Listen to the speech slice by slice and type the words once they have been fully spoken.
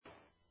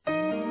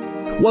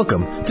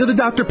Welcome to the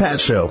Dr. Pat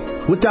Show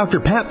with Dr.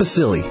 Pat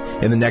Basili.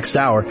 In the next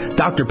hour,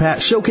 Dr.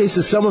 Pat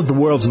showcases some of the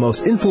world's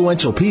most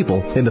influential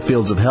people in the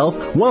fields of health,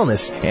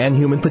 wellness, and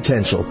human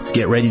potential.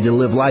 Get ready to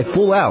live life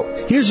full out.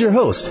 Here's your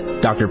host,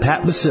 Dr.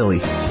 Pat Basili.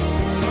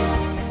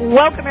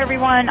 Welcome,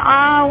 everyone.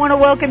 I want to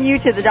welcome you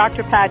to the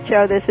Dr. Pat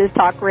Show. This is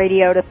Talk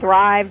Radio to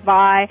Thrive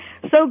By.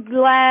 So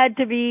glad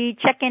to be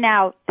checking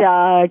out,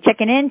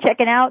 checking in,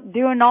 checking out,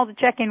 doing all the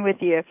check-in with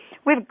you.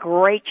 We have a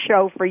great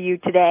show for you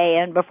today.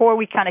 And before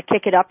we kind of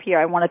kick it up here,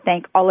 I want to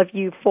thank all of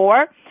you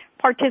for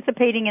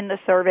participating in the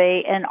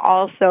survey and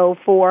also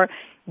for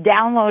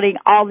downloading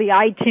all the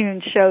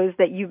iTunes shows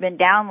that you've been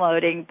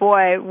downloading.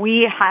 Boy,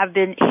 we have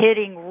been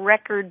hitting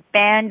record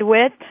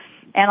bandwidth.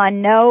 And I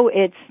know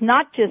it's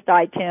not just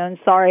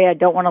iTunes. Sorry, I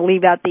don't want to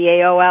leave out the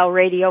AOL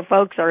radio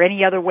folks or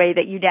any other way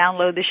that you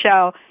download the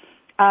show.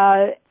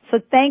 So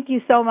thank you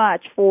so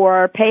much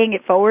for paying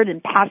it forward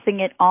and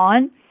passing it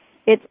on.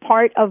 It's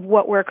part of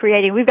what we're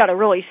creating. We've got a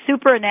really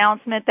super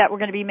announcement that we're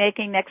going to be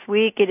making next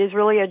week. It is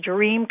really a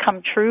dream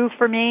come true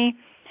for me.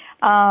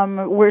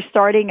 We're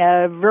starting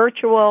a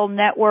virtual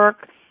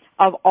network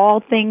of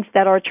all things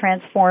that are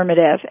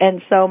transformative.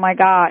 And so, my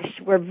gosh,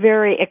 we're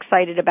very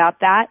excited about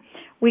that.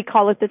 We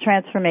call it the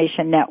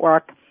Transformation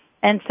Network.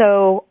 And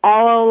so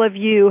all of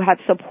you have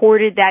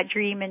supported that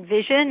dream and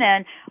vision,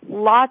 and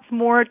lots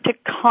more to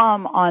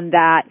come on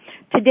that.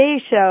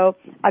 Today's show,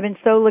 I've been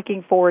so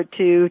looking forward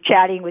to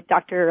chatting with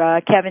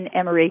Dr. Kevin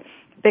Emery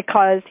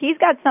because he's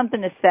got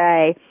something to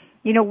say.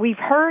 You know, we've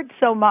heard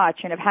so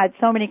much and have had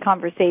so many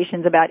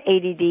conversations about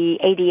ADD,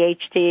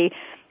 ADHD,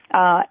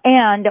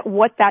 and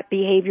what that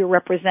behavior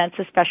represents,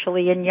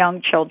 especially in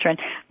young children.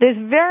 There's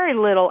very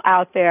little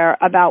out there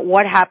about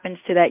what happens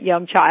to that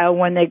young child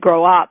when they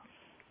grow up.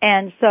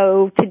 And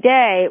so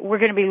today we're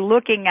going to be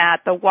looking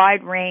at the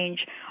wide range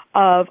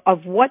of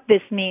what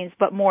this means,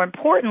 but more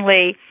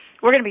importantly,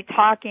 we're going to be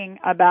talking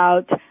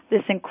about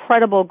this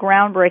incredible,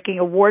 groundbreaking,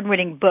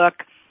 award-winning book,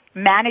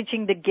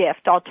 Managing the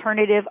Gift,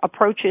 Alternative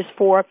Approaches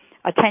for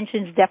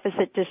Attention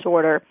Deficit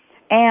Disorder.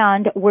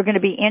 And we're going to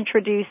be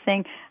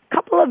introducing a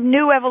couple of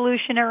new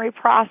evolutionary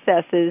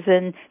processes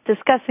and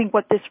discussing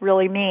what this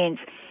really means.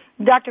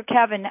 Dr.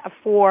 Kevin,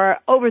 for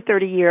over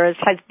 30 years,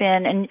 has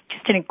been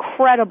just an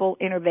incredible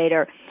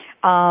innovator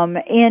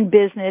in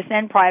business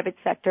and private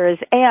sectors,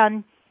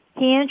 and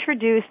he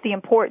introduced the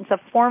importance of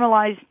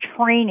formalized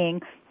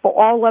training for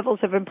all levels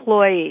of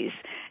employees.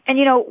 And,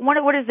 you know,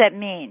 what does that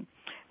mean?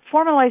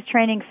 Formalized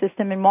training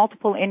system in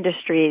multiple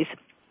industries.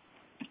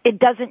 It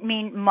doesn't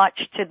mean much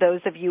to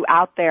those of you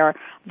out there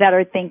that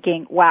are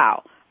thinking,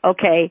 wow,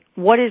 okay,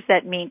 what does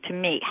that mean to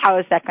me? How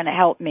is that going to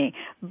help me?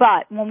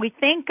 But when we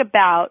think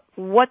about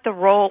what the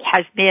role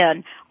has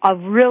been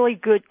of really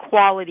good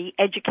quality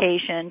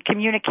education,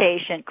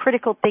 communication,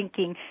 critical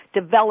thinking,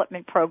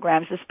 development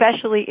programs,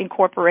 especially in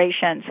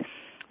corporations,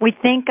 we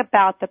think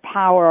about the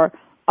power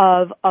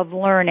of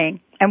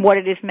learning and what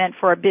it has meant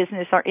for our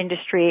business, our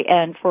industry,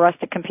 and for us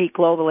to compete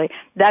globally.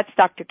 That's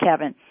Dr.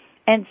 Kevin.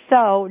 And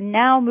so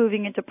now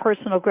moving into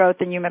personal growth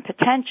and human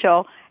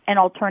potential and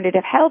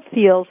alternative health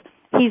fields,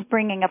 he's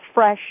bringing a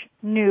fresh,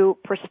 new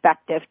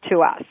perspective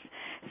to us.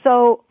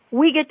 So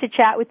we get to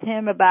chat with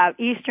him about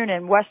Eastern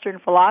and Western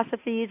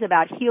philosophies,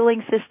 about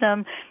healing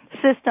systems,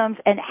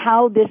 and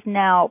how this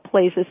now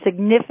plays a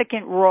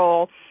significant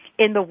role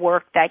in the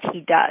work that he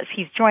does.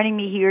 He's joining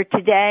me here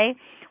today.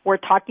 We're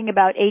talking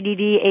about ADD,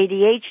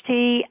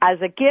 ADHD as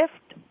a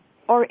gift,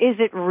 or is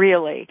it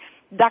really?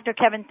 Dr.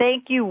 Kevin,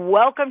 thank you.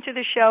 Welcome to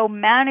the show,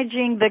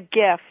 Managing the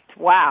Gift.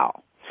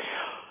 Wow.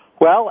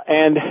 Well,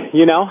 and,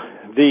 you know,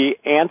 the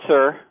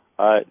answer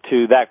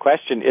to that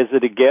question, is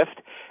it a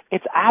gift?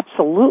 It's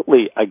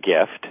absolutely a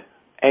gift.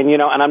 And, you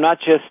know, and I'm not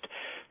just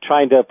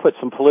trying to put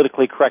some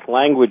politically correct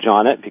language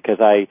on it because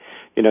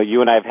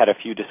you and I have had a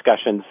few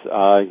discussions,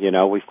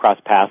 we've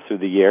crossed paths through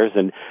the years,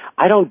 and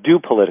I don't do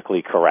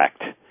politically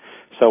correct.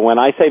 So when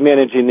I say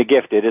managing the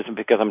gift, it isn't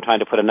because I'm trying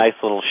to put a nice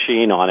little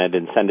sheen on it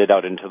and send it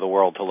out into the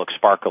world to look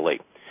sparkly.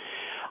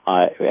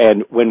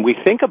 And when we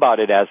think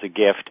about it as a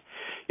gift,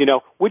 you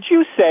know, would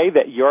you say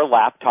that your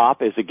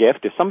laptop is a gift?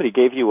 If somebody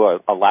gave you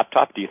a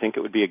laptop, do you think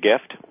it would be a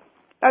gift?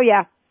 Oh,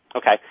 yeah.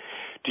 Okay.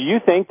 Do you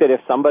think that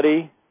if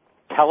somebody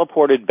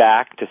teleported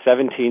back to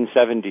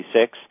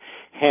 1776,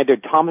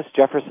 handed Thomas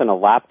Jefferson a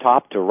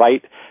laptop to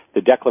write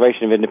the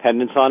Declaration of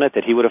Independence on it,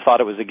 that he would have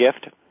thought it was a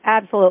gift?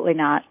 Absolutely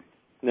not.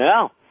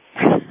 No.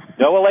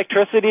 No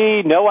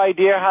electricity, no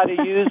idea how to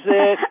use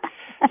it.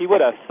 He would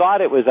have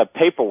thought it was a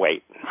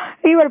paperweight.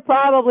 He would have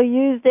probably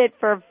used it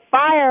for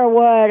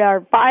firewood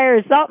or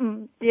fire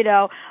something, you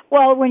know.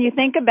 Well, when you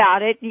think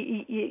about it,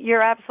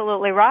 you're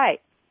absolutely right.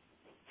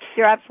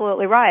 You're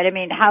absolutely right. I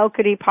mean, how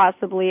could he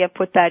possibly have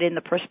put that in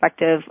the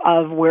perspective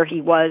of where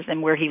he was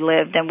and where he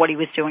lived and what he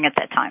was doing at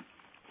that time?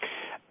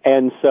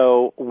 And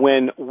so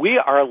when we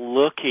are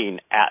looking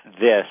at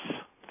this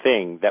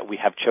thing that we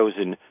have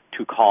chosen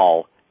to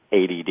call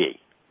ADD,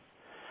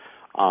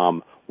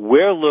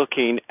 we're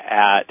looking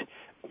at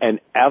an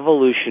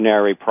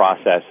evolutionary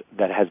process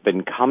that has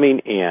been coming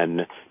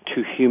in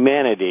to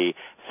humanity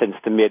since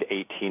the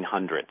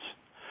mid-1800s.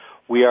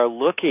 we are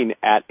looking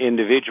at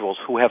individuals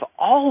who have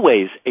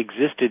always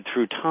existed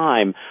through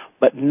time,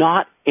 but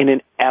not in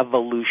an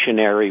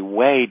evolutionary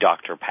way,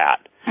 Dr.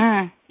 Pat.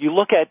 You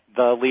look at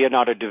the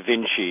Leonardo da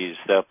Vinci's,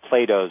 the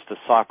Plato's, the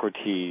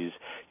Socrates.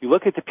 You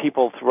look at the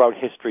people throughout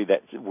history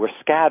that were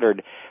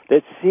scattered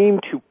that seem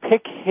to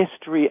pick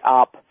history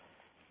up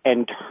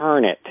and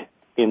turn it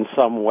in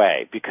some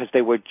way because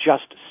they were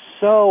just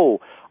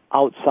so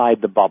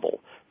outside the bubble.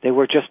 They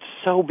were just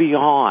so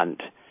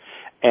beyond.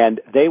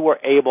 And they were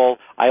able,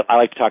 I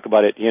like to talk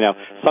about it,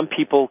 some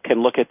people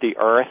can look at the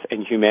Earth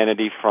and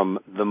humanity from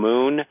the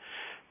moon.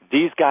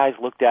 These guys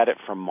looked at it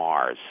from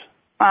Mars.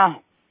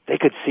 Wow. They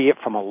could see it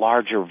from a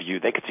larger view.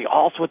 They could see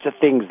all sorts of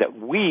things that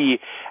we,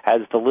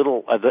 as the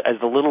little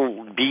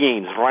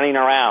beings running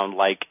around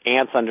like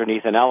ants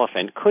underneath an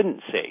elephant,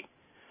 couldn't see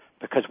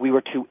because we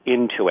were too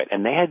into it.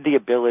 And they had the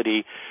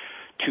ability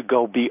to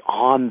go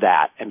beyond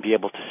that and be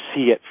able to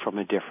see it from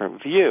a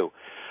different view.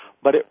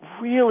 But it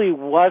really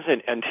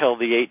wasn't until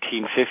the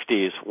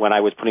 1850s when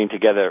I was putting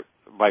together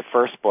my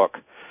first book,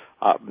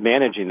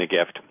 Managing the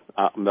Gift,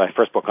 my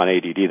first book on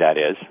ADD, that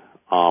is,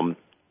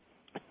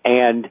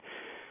 and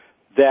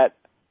that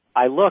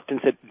I looked and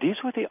said, these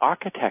were the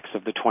architects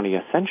of the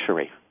 20th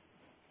century.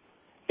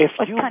 It's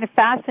kind of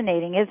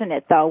fascinating, isn't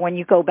it, though, when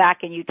you go back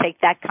and you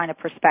take that kind of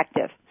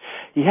perspective?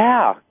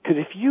 Yeah, because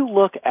if you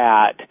look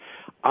at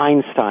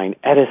Einstein,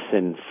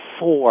 Edison,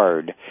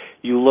 Ford,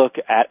 you look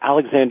at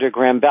Alexander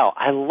Graham Bell.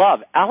 I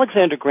love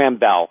Alexander Graham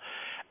Bell.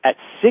 At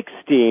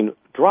 16,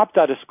 dropped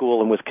out of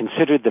school and was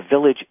considered the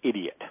village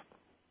idiot.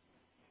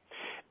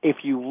 If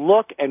you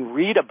look and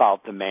read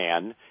about the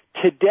man,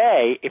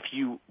 today, if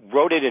you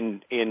wrote it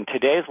in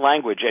today's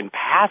language and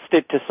passed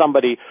it to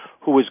somebody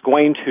who was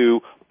going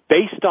to,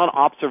 based on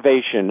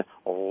observation,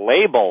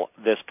 label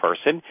this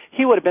person,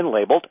 he would have been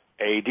labeled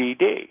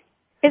ADD.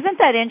 Isn't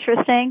that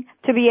interesting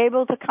to be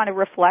able to kind of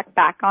reflect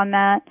back on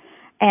that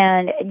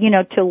and,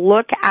 to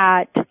look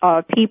at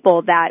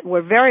people that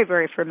we're very,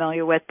 very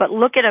familiar with, but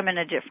look at them in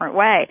a different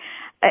way?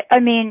 I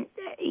mean,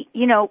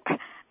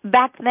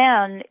 back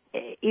then,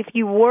 if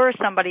you were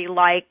somebody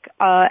like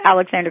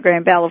Alexander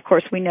Graham Bell, of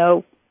course we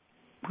know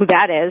who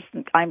that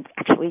is. I'm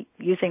actually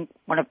using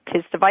one of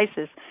his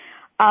devices.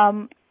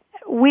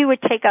 We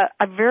would take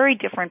a very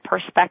different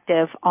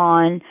perspective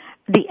on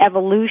the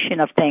evolution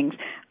of things.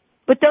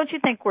 But don't you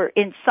think we're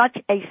in such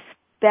a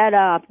sped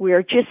up,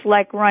 we're just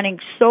like running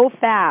so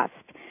fast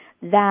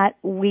that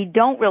we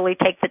don't really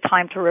take the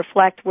time to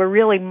reflect. We're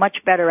really much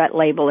better at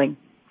labeling.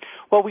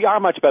 Well, we are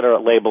much better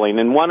at labeling,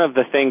 and one of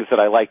the things that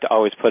I like to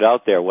always put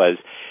out there was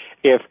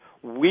if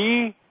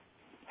we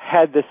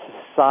had the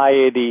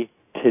society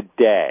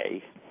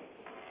today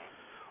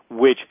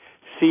which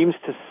seems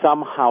to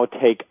somehow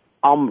take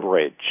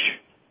umbrage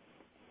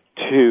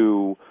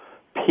to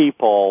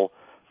people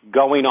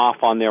going off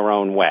on their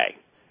own way.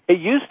 It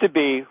used to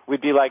be,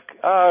 we'd be like,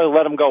 oh,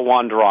 let them go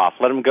wander off.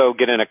 Let them go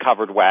get in a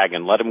covered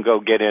wagon. Let them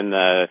go get in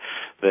the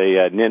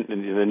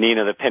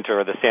Nina, the Pinta,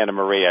 or the Santa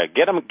Maria.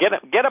 Get them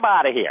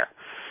out of here.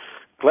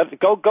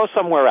 Go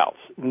somewhere else.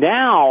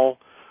 Now,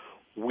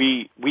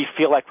 we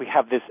feel like we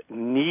have this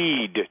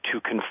need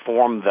to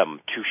conform them,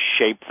 to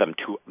shape them,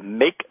 to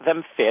make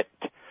them fit,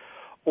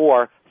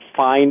 or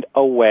find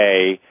a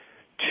way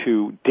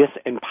to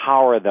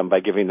disempower them by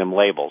giving them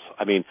labels.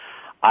 I mean,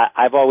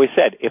 I've always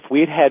said, if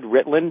we'd had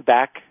Ritalin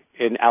back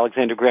in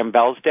Alexander Graham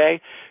Bell's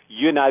day,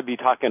 you and I'd be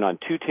talking on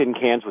 2 tin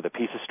cans with a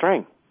piece of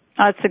string.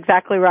 That's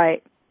exactly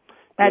right.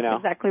 That's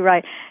exactly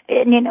right.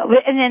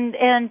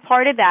 And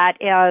part of that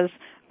is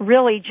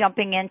really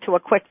jumping into a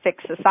quick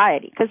fix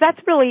society. Because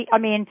that's really,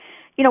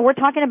 we're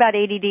talking about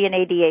ADD and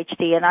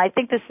ADHD, and I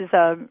think this is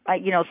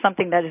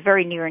something that is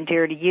very near and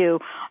dear to you.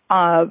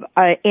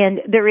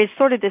 And there is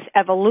sort of this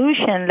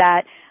evolution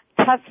that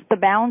tests the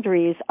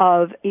boundaries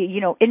of,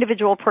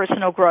 individual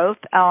personal growth,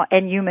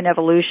 and human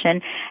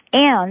evolution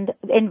and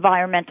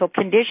environmental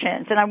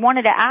conditions. And I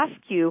wanted to ask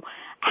you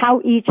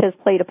how each has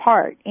played a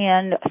part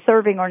in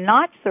serving or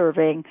not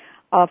serving,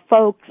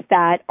 folks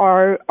that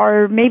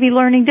are maybe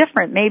learning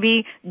different,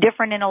 maybe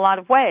different in a lot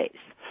of ways.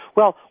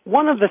 Well,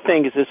 one of the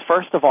things is,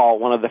 first of all,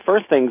 one of the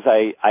first things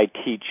I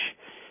teach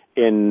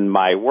in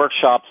my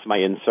workshops, my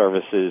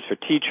in-services for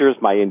teachers,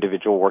 my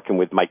individual working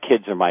with my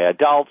kids or my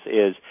adults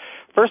is,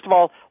 first of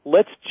all,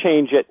 let's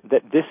change it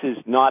that this is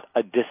not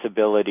a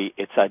disability,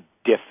 it's a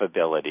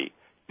diffability.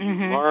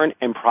 Mm-hmm. You learn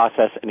and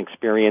process and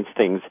experience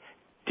things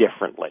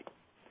differently.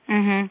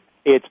 Mm-hmm.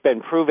 It's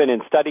been proven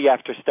in study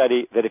after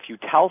study that if you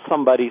tell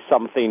somebody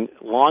something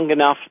long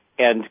enough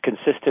and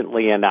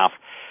consistently enough,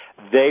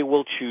 they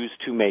will choose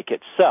to make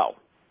it so.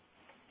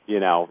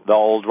 The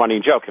old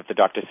running joke, if the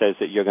doctor says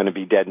that you're going to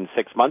be dead in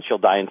 6 months, you'll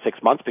die in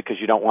 6 months because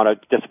you don't want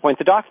to disappoint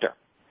the doctor.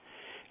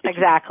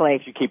 Exactly.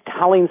 If you keep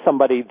telling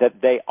somebody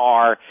that they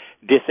are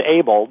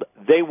disabled,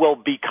 they will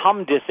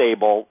become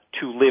disabled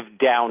to live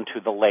down to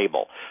the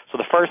label. So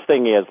the first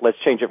thing is, let's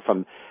change it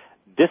from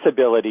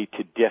disability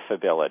to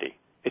diffability.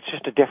 It's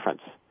just a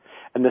difference.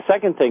 And the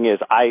second thing is,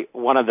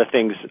 one of the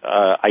things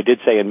I did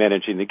say in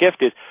Managing the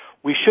Gift is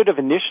we should have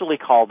initially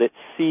called it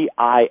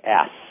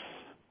CIS.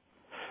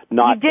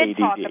 not ADD. You did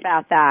talk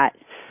about that.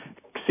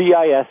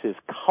 CIS is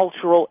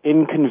cultural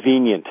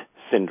inconvenient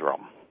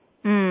syndrome.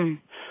 Mm.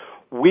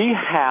 We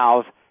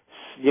have,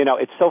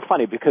 it's so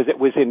funny because it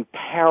was in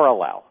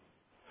parallel.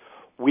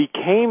 We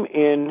came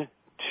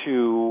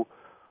into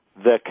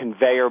the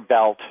conveyor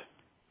belt,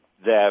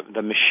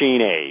 the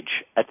machine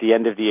age at the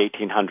end of the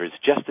 1800s,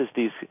 just as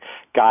these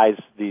guys,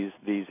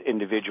 these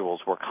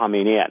individuals were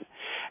coming in.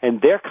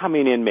 And they're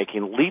coming in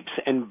making leaps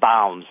and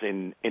bounds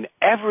in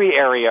every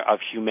area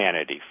of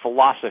humanity: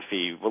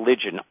 philosophy,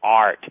 religion,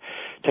 art,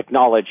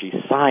 technology,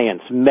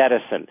 science,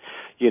 medicine.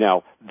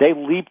 They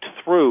leaped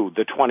through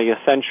the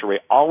 20th century,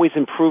 always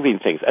improving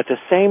things. At the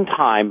same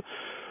time,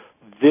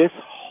 this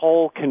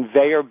whole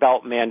conveyor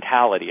belt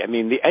mentality,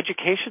 the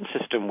education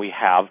system we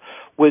have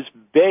was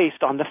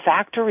based on the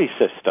factory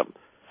system.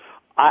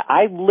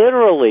 I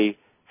literally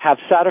have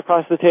sat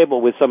across the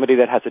table with somebody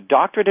that has a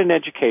doctorate in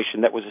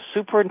education, that was a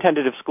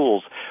superintendent of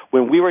schools,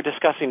 when we were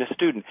discussing a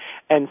student,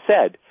 and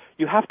said,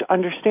 you have to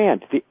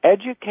understand, the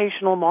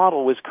educational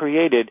model was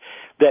created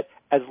that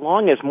as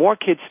long as more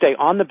kids stay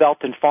on the belt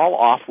than fall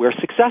off, we're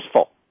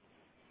successful.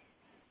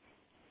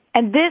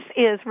 And this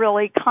is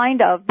really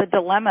kind of the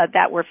dilemma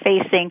that we're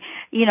facing,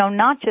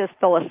 not just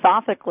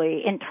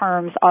philosophically in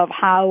terms of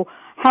how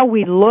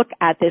we look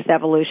at this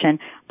evolution,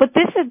 but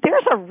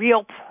there's a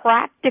real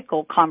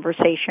practical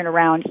conversation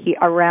around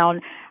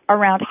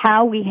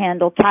how we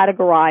handle,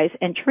 categorize,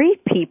 and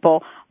treat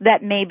people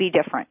that may be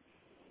different.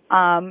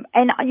 I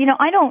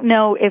don't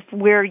know if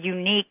we're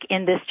unique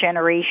in this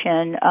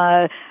generation,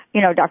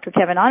 Dr.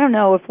 Kevin, I don't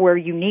know if we're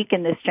unique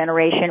in this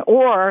generation,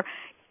 or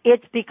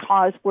it's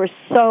because we're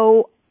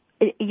so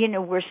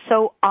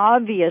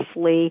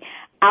obviously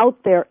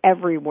out there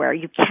everywhere.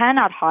 You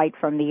cannot hide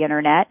from the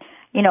internet.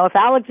 If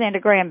Alexander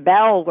Graham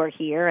Bell were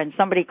here and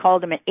somebody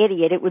called him an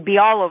idiot, it would be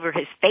all over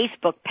his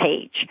Facebook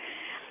page.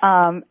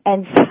 And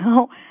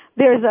so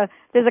there's a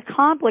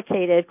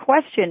complicated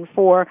question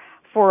for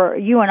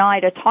you and I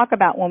to talk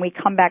about when we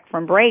come back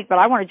from break. But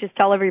I want to just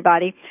tell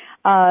everybody,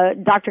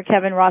 Dr.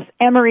 Kevin Ross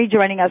Emery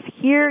joining us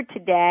here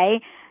today.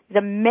 It's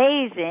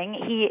amazing.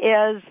 He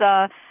is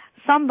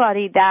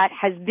somebody that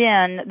has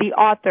been the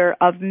author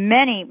of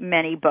many,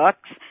 many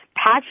books,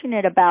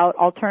 passionate about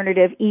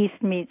alternative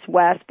East meets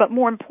West, but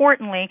more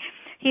importantly,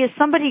 he is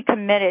somebody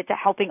committed to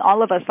helping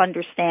all of us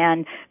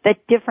understand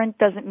that different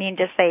doesn't mean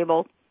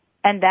disabled,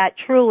 and that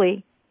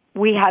truly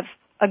we have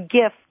a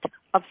gift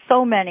of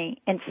so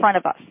many in front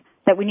of us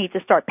that we need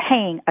to start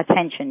paying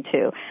attention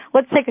to.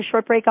 Let's take a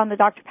short break on the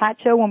Dr. Pat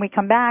Show. When we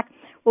come back,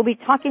 we'll be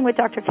talking with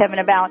Dr. Kevin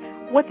about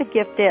what the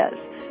gift is.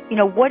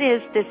 What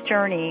is this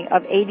journey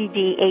of ADD,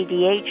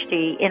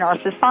 ADHD in our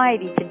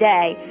society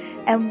today,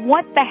 and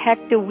what the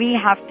heck do we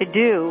have to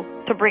do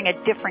to bring a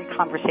different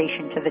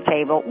conversation to the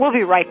table? We'll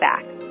be right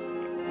back.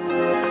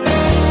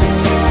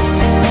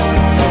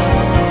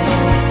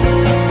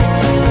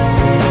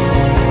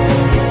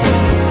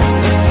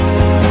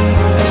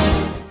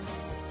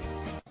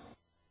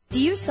 Do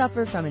you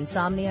suffer from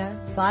insomnia,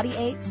 body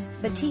aches,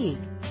 fatigue,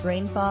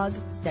 brain fog,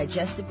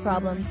 digestive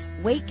problems,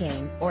 weight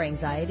gain, or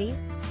anxiety?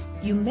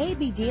 You may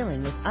be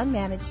dealing with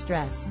unmanaged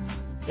stress.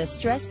 The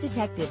Stress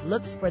Detective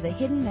looks for the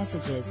hidden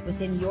messages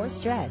within your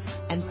stress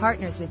and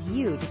partners with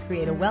you to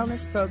create a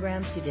wellness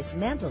program to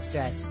dismantle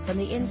stress from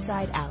the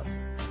inside out.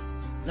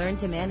 Learn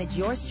to manage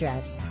your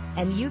stress,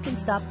 and you can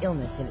stop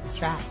illness in its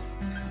tracks.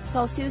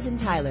 Call Susan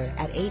Tyler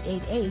at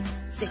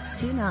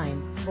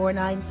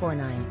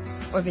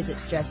 888-629-4949 or visit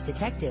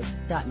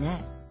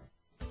stressdetective.net.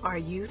 Are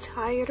you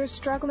tired or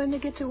struggling to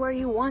get to where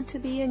you want to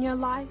be in your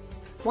life?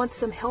 Want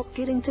some help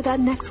getting to that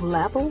next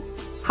level?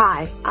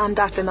 Hi, I'm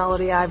Dr.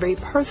 Melody Ivory,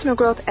 personal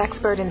growth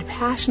expert and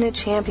passionate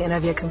champion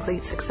of your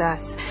complete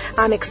success.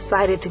 I'm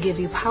excited to give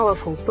you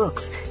powerful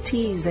books,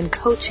 teas, and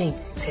coaching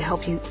to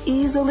help you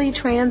easily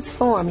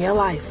transform your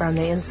life from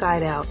the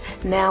inside out.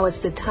 Now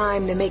is the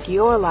time to make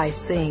your life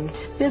sing.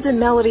 Visit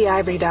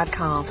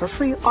melodyivory.com for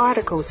free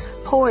articles,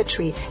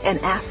 poetry,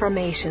 and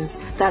affirmations.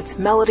 That's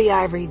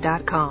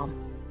melodyivory.com.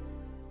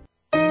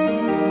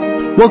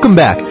 Welcome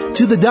back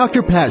to the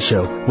Dr. Pat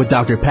Show with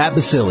Dr. Pat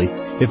Basili.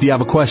 If you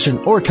have a question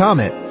or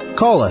comment,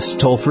 call us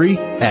toll-free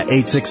at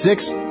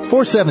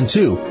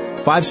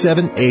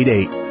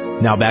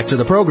 866-472-5788. Now back to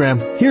the program.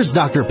 Here's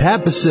Dr.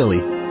 Pat Basili.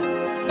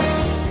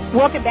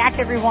 Welcome back,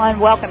 everyone.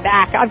 Welcome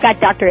back. I've got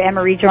Dr.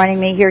 Emery joining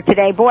me here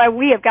today. Boy,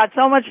 we have got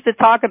so much to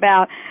talk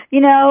about. He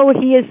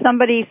is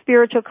somebody,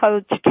 spiritual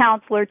coach,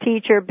 counselor,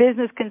 teacher,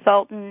 business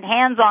consultant,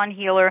 hands-on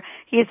healer.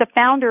 He is the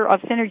founder of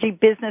Synergy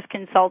Business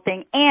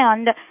Consulting,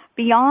 and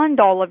beyond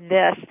all of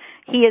this,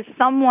 he is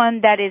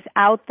someone that is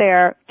out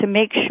there to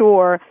make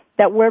sure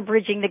that we're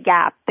bridging the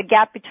gap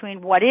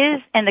between what is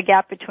and the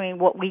gap between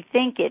what we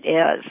think it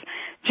is.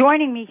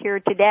 Joining me here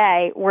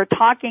today, we're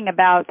talking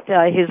about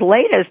his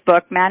latest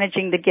book,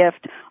 Managing the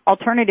Gift,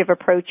 Alternative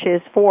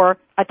Approaches for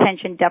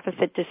Attention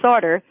Deficit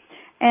Disorder.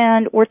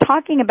 And we're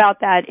talking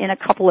about that in a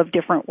couple of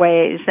different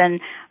ways. And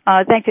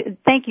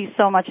thank you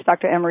so much,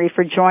 Dr. Emery,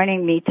 for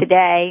joining me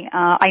today.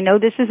 I know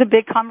this is a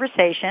big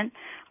conversation.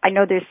 I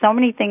know there's so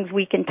many things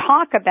we can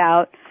talk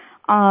about.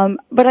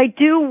 But I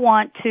do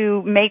want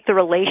to make the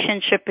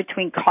relationship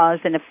between cause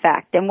and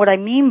effect. And what I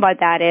mean by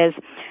that is,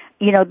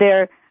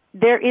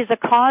 there is a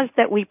cause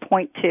that we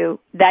point to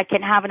that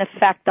can have an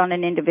effect on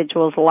an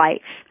individual's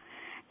life.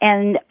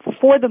 And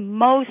for the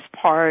most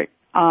part,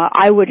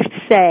 I would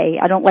say,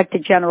 I don't like to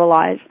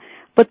generalize,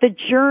 but the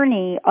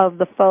journey of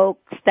the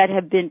folks that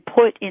have been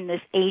put in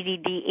this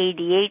ADD,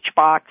 ADH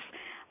box,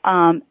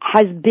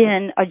 has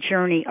been a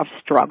journey of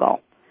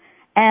struggle.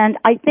 And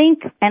I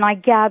think, and I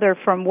gather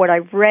from what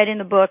I've read in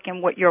the book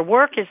and what your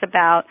work is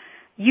about,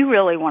 you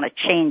really want to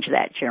change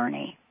that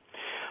journey.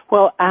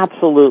 Well,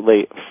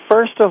 absolutely.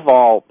 First of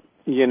all,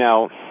 it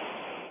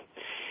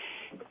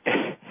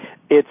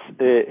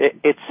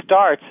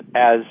starts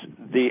as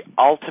the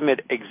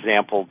ultimate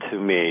example to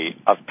me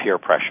of peer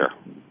pressure.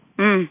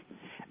 Mm.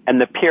 And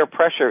the peer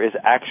pressure is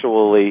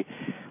actually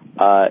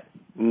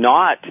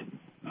not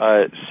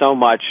so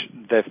much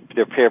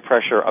the peer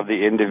pressure of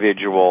the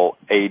individual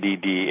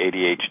ADD,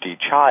 ADHD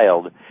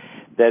child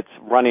that's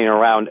running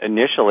around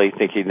initially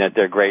thinking that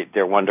they're great,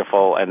 they're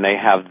wonderful, and they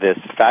have this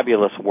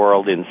fabulous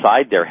world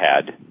inside their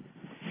head,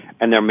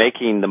 and they're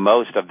making the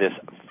most of this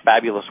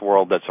fabulous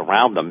world that's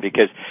around them.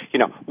 Because,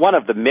 one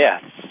of the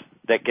myths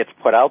that gets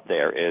put out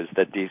there is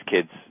that these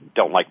kids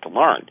don't like to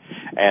learn.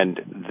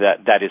 And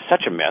that is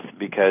such a myth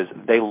because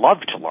they love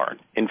to learn.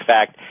 In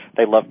fact,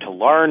 they love to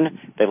learn,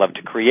 they love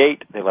to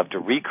create, they love to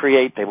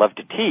recreate, they love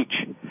to teach.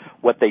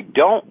 What they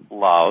don't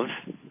love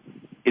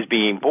is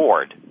being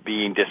bored,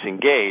 being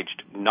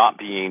disengaged, not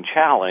being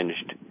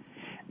challenged,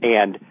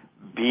 and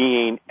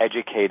being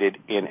educated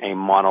in a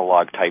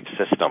monologue type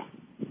system.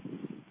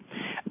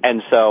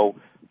 And so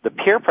the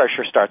peer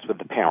pressure starts with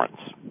the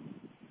parents.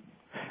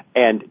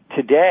 And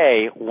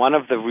today, one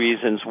of the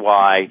reasons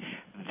why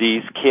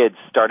these kids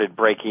started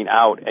breaking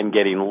out and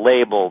getting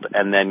labeled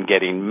and then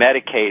getting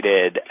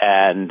medicated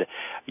and,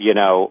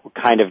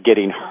 kind of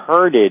getting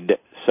herded,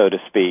 so to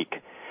speak,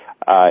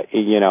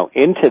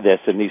 into this,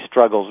 and these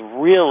struggles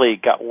really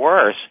got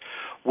worse,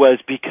 was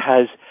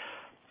because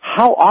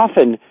how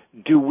often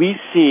do we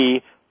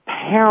see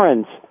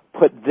parents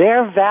put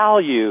their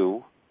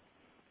value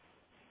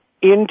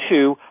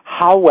into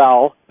how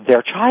well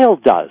their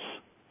child does?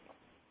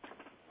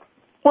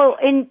 Well,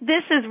 and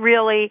this is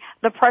really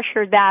the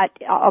pressure that,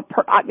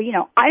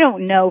 I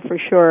don't know for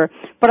sure,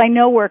 but I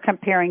know we're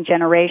comparing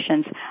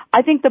generations.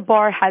 I think the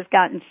bar has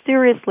gotten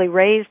seriously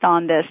raised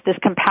on this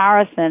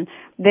comparison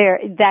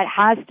there that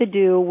has to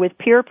do with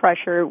peer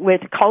pressure,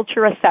 with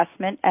culture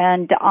assessment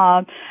and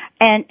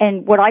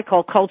what I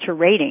call culture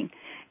rating.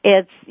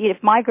 It's,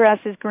 if my grass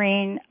is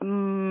green,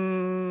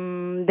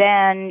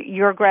 then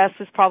your grass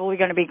is probably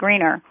going to be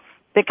greener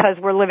because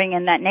we're living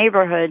in that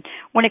neighborhood.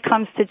 When it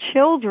comes to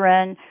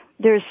children,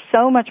 there's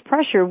so much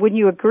pressure, wouldn't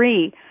you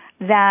agree,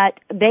 that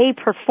they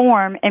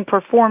perform and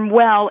perform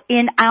well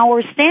in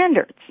our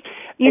standards?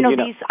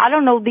 These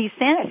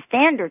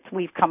standards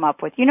we've come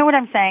up with. You know what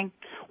I'm saying?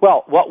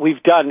 Well, what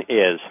we've done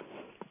is,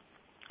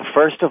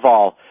 first of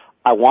all,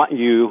 I want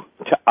you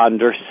to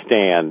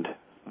understand,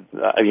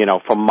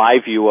 from my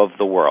view of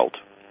the world,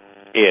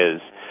 is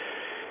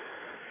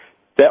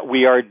that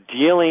we are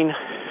dealing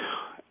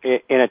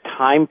in a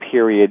time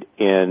period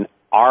in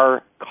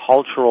our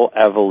cultural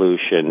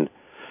evolution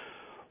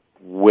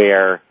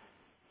where,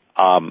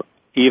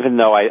 even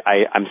though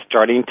I'm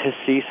starting to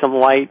see some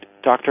light,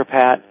 Dr.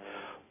 Pat,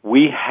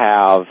 we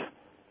have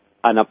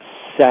an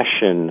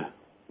obsession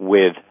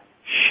with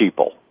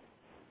sheeple.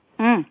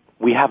 Mm.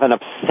 We have an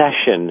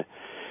obsession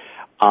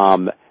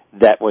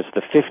that was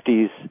the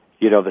 50s.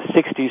 The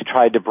 60s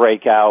tried to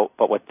break out,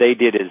 but what they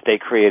did is they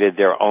created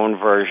their own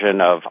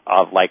version of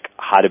like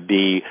how to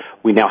be.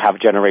 We now have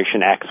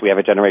Generation X, we have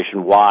a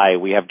Generation Y,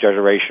 we have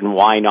Generation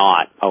Y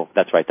not. Oh,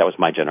 that's right, that was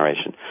my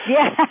generation.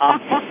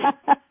 Yeah.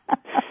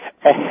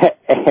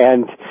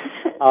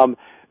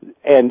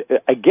 And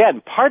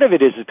again, part of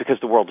it is because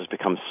the world has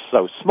become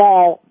so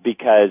small,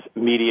 because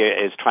media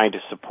is trying to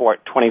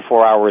support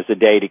 24 hours a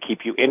day to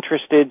keep you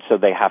interested, so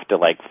they have to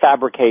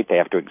fabricate, they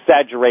have to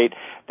exaggerate.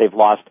 They've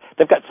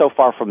got so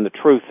far from the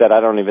truth that I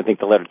don't even think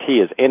the letter T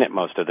is in it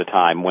most of the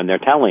time when they're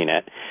telling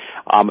it,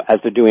 as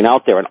they're doing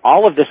out there. And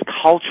all of this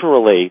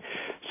culturally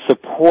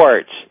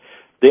supports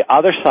the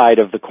other side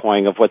of the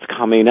coin of what's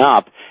coming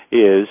up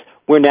is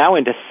we're now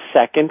into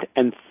second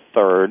and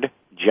third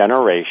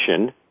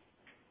generation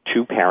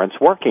two parents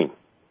working.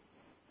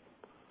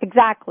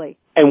 Exactly.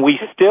 And we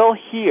still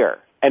hear,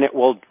 and it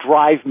will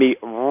drive me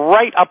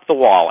right up the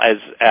wall, as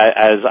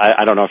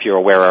I don't know if you're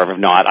aware of or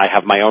not, I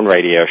have my own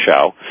radio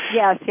show.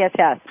 Yes.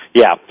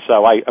 Yeah,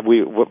 so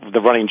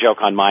the running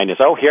joke on mine is,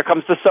 oh, here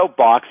comes the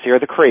soapbox, here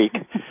the creek.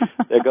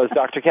 There goes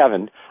Dr.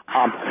 Kevin.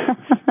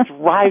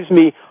 Drives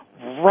me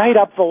right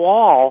up the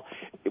wall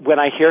when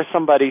I hear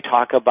somebody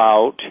talk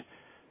about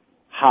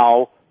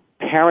how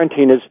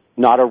parenting is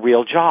not a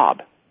real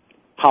job,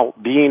 how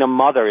being a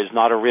mother is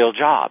not a real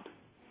job.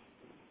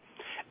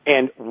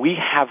 And we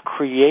have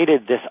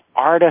created this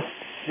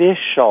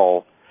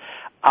artificial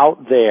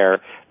out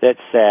there that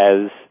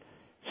says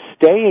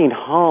staying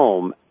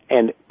home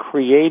and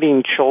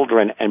creating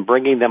children and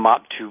bringing them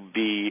up to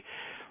be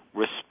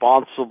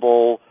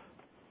responsible,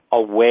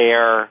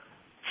 aware,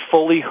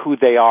 fully who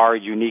they are,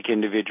 unique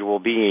individual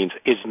beings,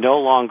 is no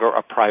longer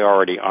a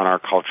priority on our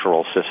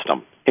cultural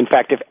system. In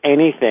fact, if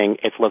anything,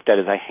 it's looked at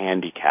as a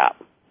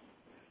handicap.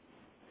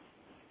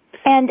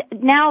 And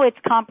now it's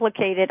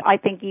complicated, I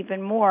think,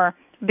 even more,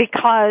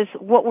 because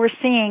what we're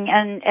seeing,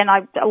 and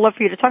I'd love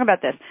for you to talk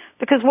about this,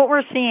 because what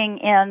we're seeing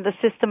in the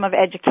system of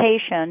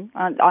education,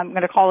 I'm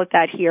going to call it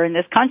that here in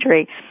this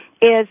country,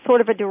 is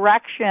sort of a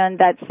direction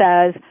that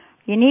says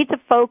you need to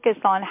focus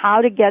on how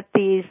to get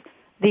these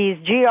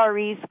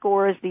GRE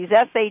scores, these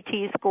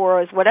SAT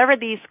scores, whatever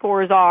these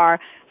scores are,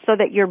 so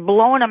that you're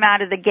blowing them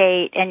out of the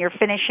gate and you're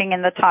finishing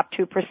in the top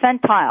 2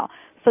 percentile.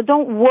 So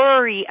don't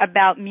worry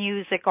about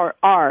music or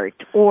art,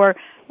 or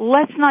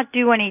let's not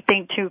do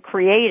anything too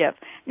creative.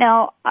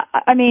 Now,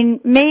 I mean,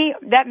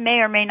 that may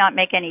or may not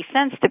make any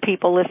sense to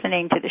people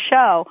listening to the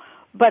show,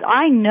 but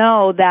I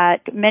know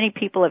that many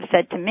people have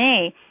said to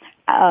me,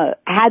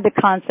 had the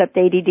concept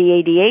ADD,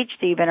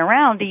 ADHD been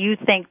around, do you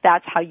think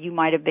that's how you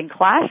might have been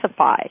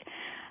classified?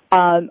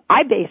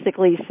 I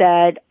basically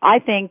said, I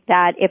think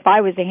that if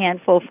I was a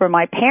handful for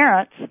my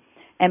parents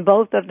and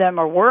both of them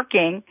are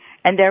working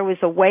and there was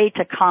a way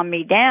to calm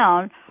me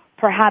down,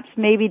 perhaps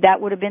maybe that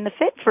would have been the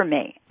fit for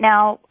me.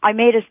 Now, I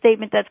made a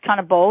statement that's kind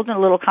of bold and a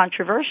little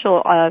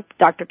controversial,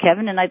 Dr.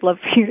 Kevin, and I'd love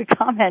for you to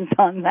comment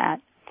on that.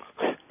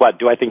 What,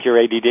 do I think you're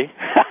ADD?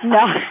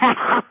 No.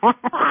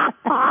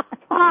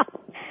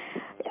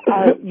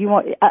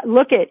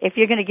 If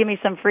you're going to give me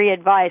some free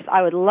advice,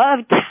 I would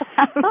love to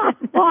have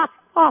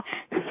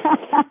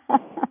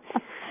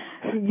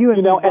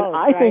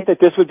I think that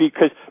this would be,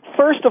 because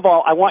first of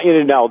all, I want you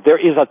to know there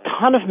is a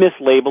ton of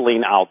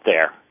mislabeling out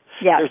there.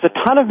 Yes. There's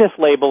a ton of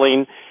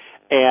mislabeling,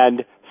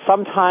 and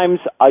sometimes,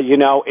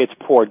 it's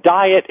poor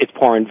diet, it's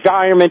poor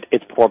environment,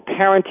 it's poor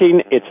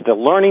parenting, it's the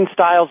learning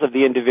styles of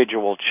the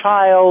individual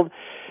child.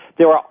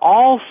 There are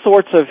all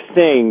sorts of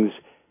things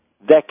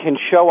that can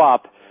show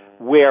up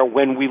where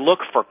when we look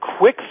for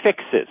quick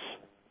fixes,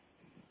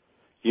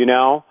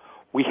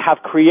 we have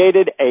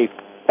created a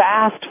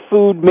fast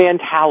food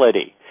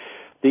mentality.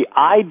 The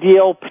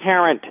ideal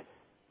parent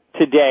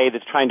today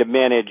that's trying to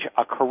manage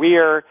a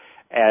career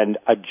and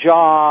a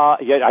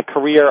job, a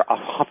career,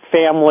 a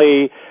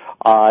family,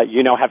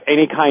 have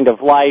any kind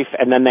of life,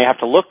 and then they have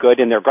to look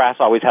good, and their grass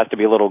always has to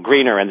be a little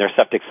greener, and their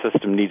septic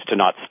system needs to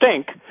not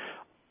stink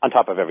on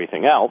top of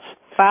everything else.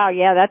 Wow,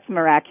 yeah, that's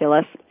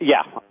miraculous.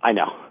 Yeah, I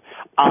know.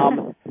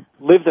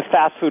 Live the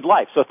fast food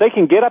life. So if they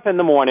can get up in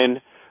the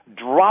morning,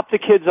 drop the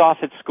kids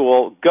off at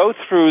school, go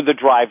through the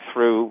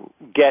drive-through,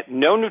 get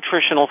no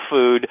nutritional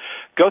food,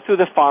 go through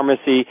the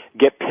pharmacy,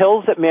 get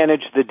pills that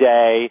manage the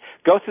day,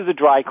 go through the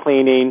dry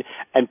cleaning,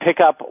 and pick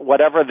up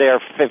whatever their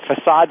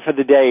facade for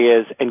the day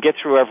is and get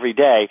through every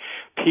day,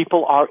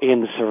 people are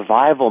in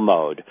survival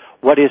mode.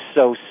 What is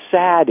so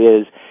sad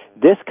is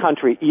this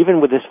country,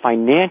 even with this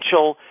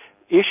financial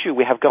issue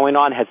we have going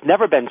on, has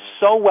never been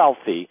so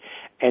wealthy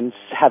and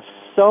have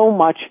so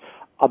much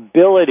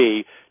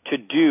ability to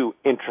do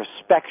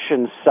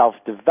introspection,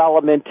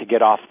 self-development, to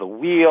get off the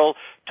wheel,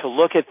 to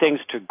look at things,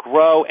 to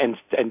grow and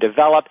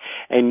develop,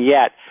 and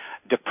yet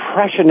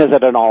depression is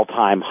at an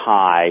all-time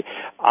high.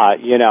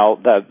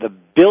 The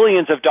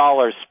billions of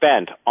dollars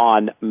spent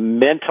on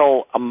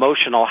mental,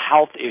 emotional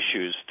health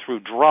issues through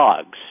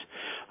drugs,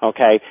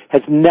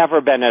 has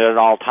never been at an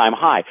all-time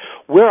high.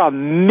 We're a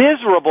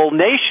miserable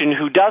nation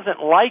who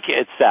doesn't like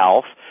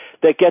itself,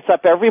 that gets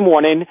up every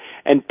morning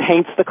and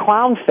paints the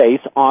clown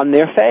face on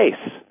their face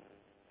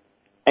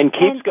and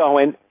keeps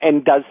going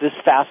and does this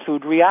fast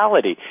food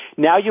reality.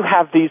 Now you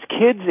have these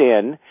kids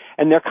in,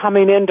 and they're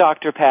coming in,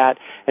 Dr. Pat,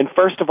 and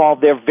first of all,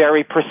 they're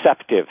very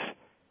perceptive.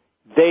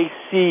 They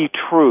see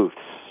truths.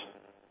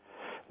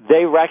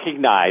 They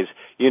recognize,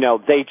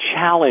 they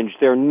challenge,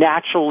 they're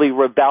naturally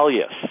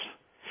rebellious.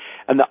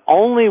 And the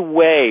only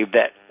way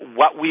that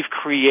what we've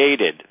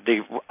created,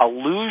 the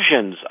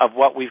illusions of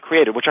what we've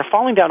created, which are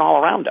falling down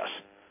all around us,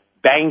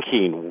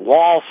 banking,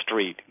 Wall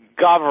Street,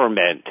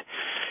 government,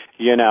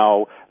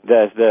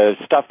 the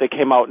stuff that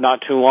came out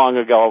not too long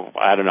ago,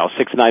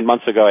 6-9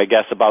 months ago, I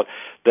guess, about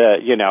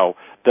the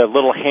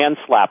little hand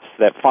slaps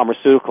that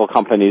pharmaceutical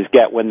companies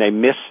get when they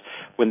misreport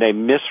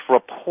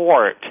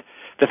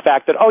the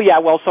fact that,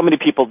 so many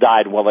people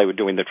died while they were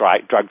doing the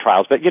drug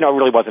trials, but, it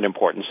really wasn't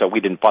important, so we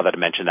didn't bother to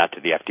mention that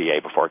to the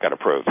FDA before it got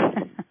approved.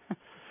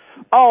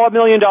 $1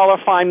 million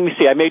fine. Let me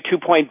see. I made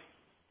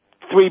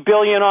 $2.3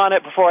 billion on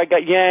it before I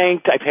got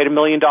yanked. I paid $1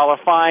 million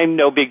fine.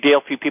 No big deal.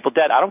 Few people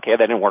dead. I don't care.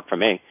 That didn't work for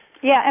me.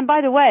 Yeah, and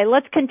by the way,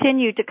 let's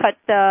continue to cut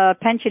the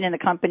pension in the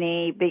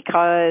company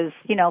because,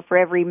 for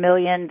every $1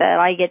 million that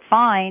I get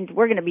fined,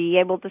 we're going to be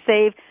able to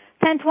save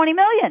 $10, $20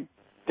 million.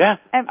 Yeah.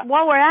 And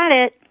while we're at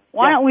it,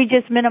 why don't we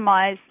just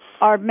minimize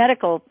our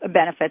medical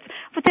benefits?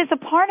 But there's a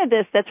part of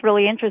this that's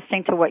really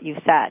interesting to what you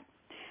said.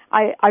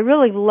 I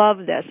really love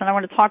this, and I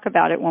want to talk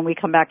about it when we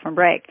come back from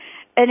break.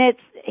 And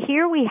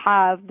here we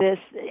have this,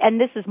 and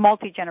this is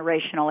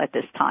multi-generational at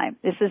this time.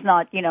 This is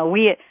not,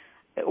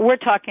 we're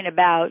talking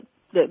about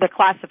the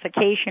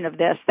classification of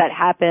this that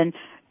happened,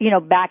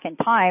 back in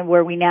time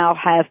where we now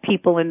have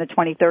people in the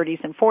 20s,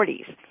 30s, and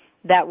 40s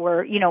that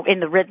were, in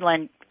the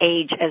Ritalin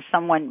age, as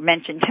someone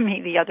mentioned to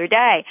me the other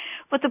day.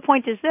 But the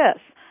point is this.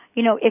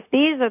 If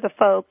these are the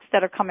folks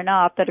that are coming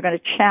up that are going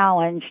to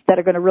challenge, that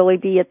are going to really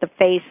be at the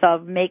face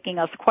of making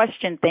us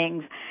question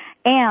things,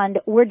 and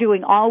we're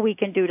doing all we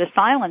can do to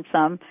silence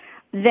them,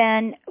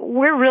 then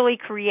we're really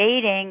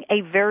creating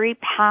a very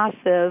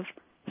passive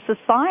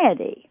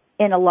society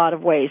in a lot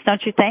of ways,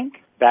 don't you think?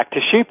 Back to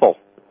sheeple.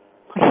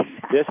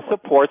 This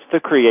supports the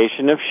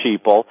creation of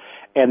sheeple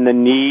and the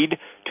need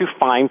to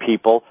find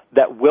people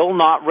that will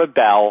not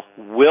rebel,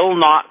 will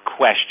not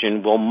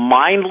question, will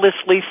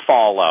mindlessly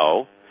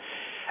follow.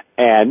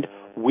 And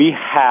we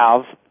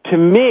have, to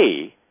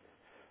me,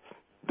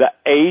 the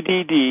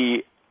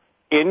ADD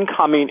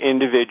incoming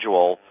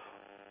individual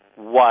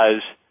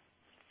was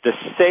the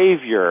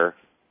savior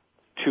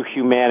to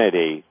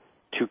humanity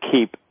to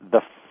keep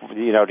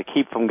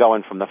from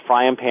going from the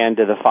frying pan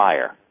to the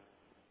fire.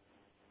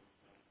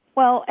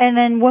 Well, and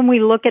then when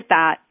we look at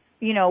that,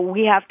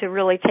 we have to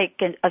really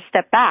take a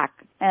step back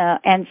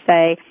and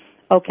say,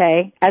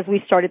 okay, as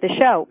we started the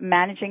show,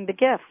 managing the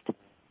gift,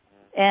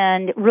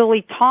 and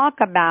really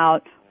talk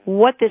about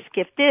what this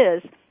gift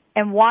is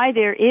and why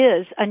there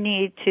is a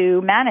need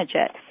to manage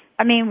it.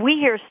 I mean, we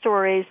hear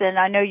stories, and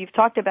I know you've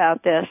talked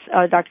about this,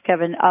 Dr.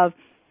 Kevin, of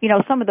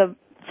some of the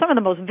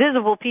most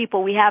visible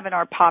people we have in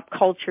our pop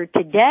culture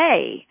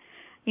today,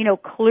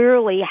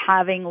 clearly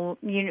having,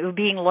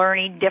 being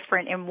learning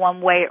different in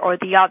one way or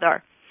the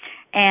other.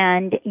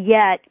 And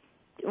yet,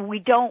 we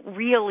don't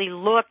really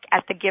look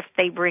at the gift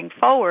they bring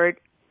forward.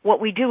 What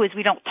we do is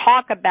we don't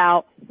talk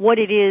about what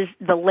it is,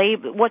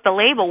 what the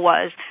label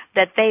was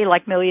that they,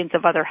 like millions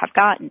of others, have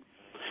gotten.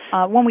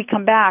 When we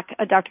come back,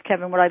 Dr.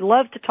 Kevin, what I'd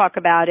love to talk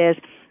about is,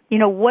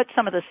 what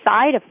some of the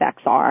side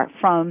effects are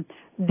from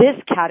this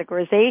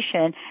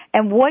categorization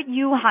and what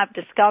you have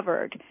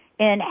discovered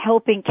in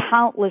helping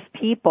countless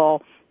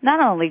people not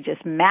only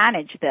just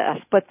manage this,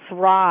 but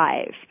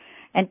thrive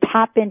and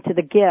tap into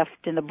the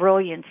gift and the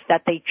brilliance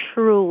that they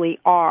truly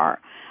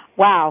are.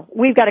 Wow,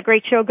 we've got a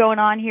great show going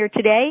on here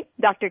today.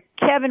 Dr.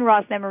 Kevin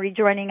Ross Emery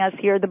joining us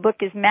here. The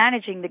book is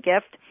Managing the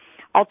Gift,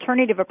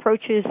 Alternative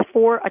Approaches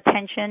for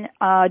Attention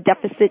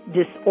Deficit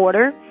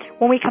Disorder.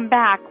 When we come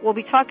back, we'll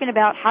be talking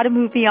about how to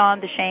move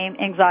beyond the shame,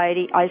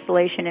 anxiety,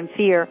 isolation, and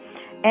fear,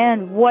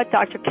 and what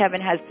Dr.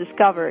 Kevin has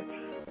discovered.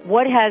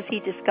 What has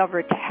he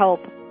discovered to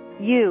help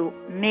you,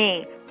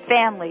 me,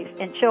 families,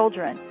 and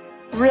children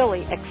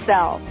really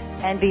excel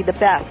and be the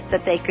best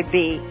that they could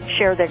be,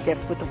 share their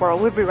gift with the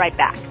world? We'll be right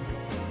back.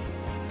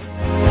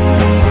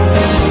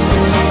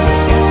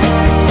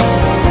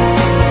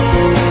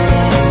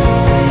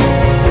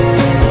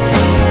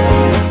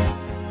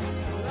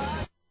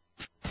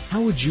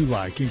 How would you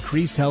like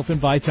increased health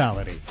and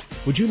vitality?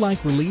 Would you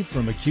like relief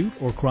from acute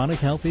or chronic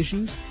health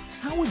issues?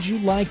 How would you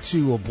like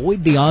to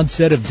avoid the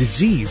onset of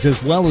disease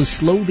as well as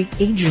slow the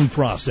aging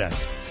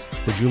process?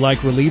 Would you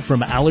like relief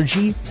from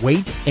allergy,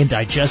 weight, and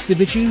digestive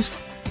issues?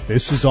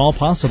 This is all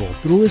possible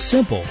through a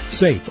simple,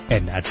 safe,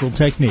 and natural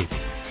technique.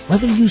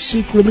 Whether you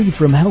seek relief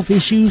from health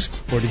issues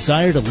or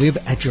desire to live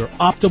at your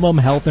optimum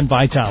health and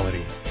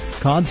vitality,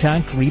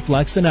 contact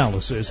reflex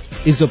analysis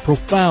is a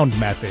profound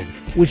method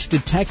which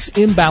detects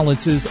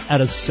imbalances at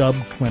a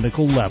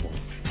subclinical level,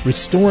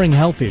 restoring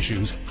health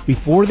issues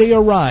before they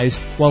arise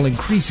while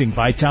increasing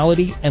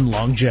vitality and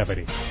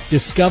longevity.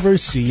 Discover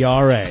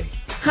CRA.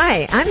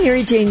 Hi, I'm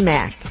Mary Jane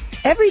Mack.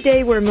 Every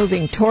day we're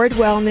moving toward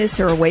wellness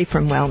or away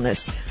from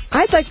wellness.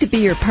 I'd like to be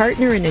your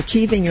partner in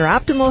achieving your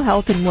optimal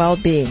health and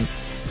well-being.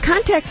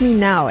 Contact me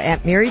now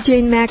at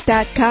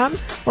maryjanemack.com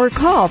or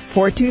call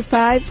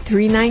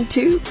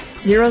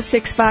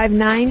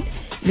 425-392-0659.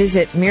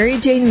 Visit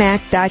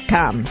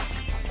maryjanemack.com.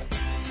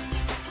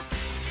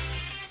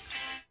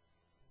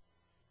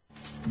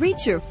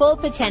 Reach your full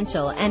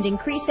potential and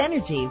increase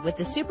energy with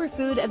the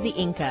superfood of the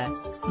Inca,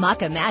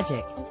 Maca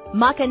Magic.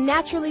 Maca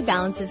naturally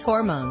balances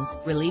hormones,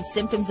 relieves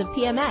symptoms of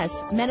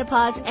PMS,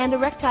 menopause, and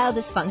erectile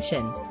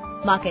dysfunction.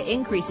 Maca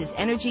increases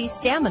energy,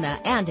 stamina,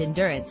 and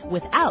endurance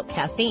without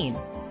caffeine.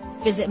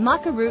 Visit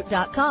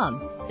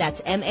macaroot.com.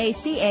 That's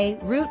M-A-C-A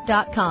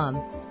root.com.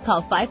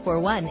 Call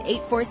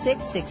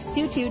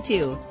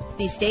 541-846-6222.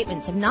 These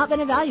statements have not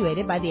been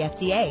evaluated by the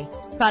FDA.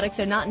 Products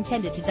are not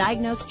intended to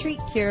diagnose, treat,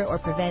 cure, or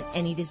prevent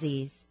any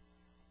disease.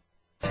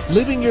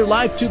 Living your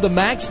life to the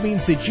max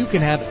means that you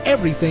can have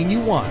everything you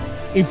want.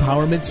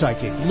 Empowerment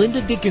Psychic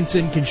Linda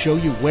Dickinson can show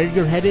you where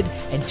you're headed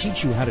and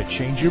teach you how to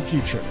change your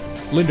future.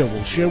 Linda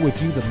will share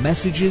with you the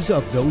messages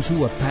of those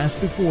who have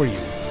passed before you.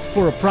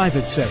 For a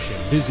private session,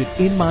 visit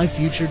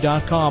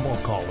InMyFuture.com or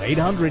call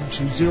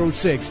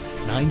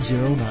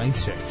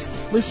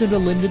 800-206-9096. Listen to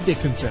Linda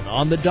Dickinson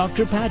on The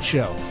Dr. Pat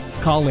Show.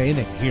 Call in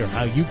and hear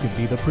how you can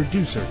be the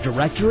producer,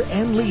 director,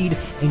 and lead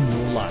in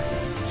your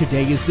life.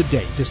 Today is the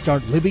day to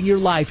start living your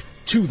life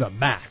to the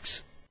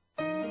max.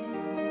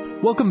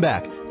 Welcome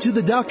back to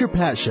the Dr.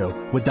 Pat Show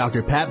with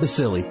Dr. Pat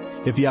Basili.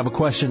 If you have a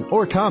question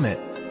or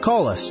comment,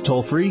 call us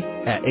toll-free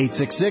at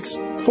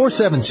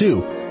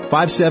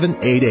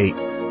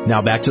 866-472-5788.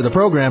 Now back to the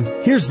program.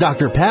 Here's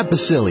Dr. Pat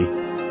Baccili.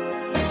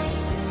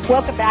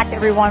 Welcome back,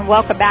 everyone.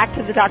 Welcome back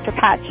to the Dr.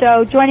 Pat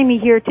Show. Joining me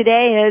here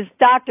today is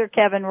Dr.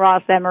 Kevin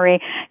Ross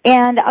Emery,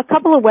 and a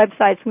couple of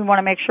websites we want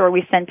to make sure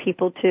we send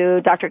people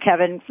to Dr.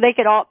 Kevin. They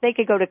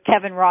could go to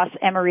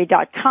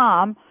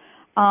kevinrossemery.com,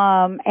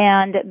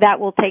 and that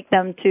will take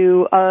them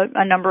to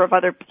a number of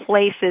other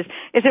places.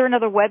 Is there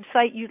another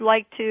website you'd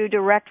like to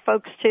direct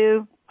folks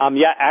to?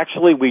 Yeah,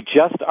 actually, we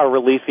just are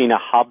releasing a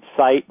hub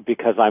site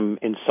because I'm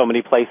in so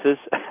many places,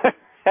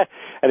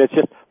 and it's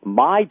just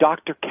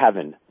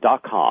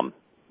mydrkevin.com.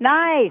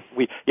 Nice.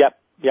 Yep,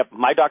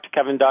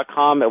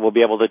 mydrkevin.com. It will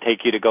be able to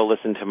take you to go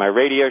listen to my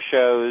radio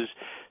shows,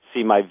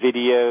 see my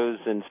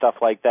videos and stuff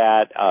like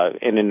that,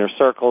 an Inner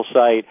Circle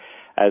site,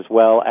 as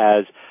well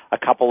as a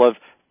couple of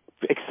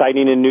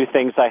exciting and new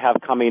things I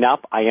have coming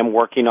up. I am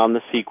working on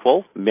the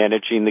sequel,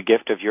 Managing the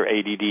Gift of Your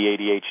ADD,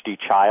 ADHD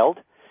Child,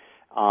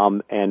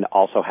 and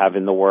also have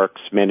in the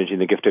works Managing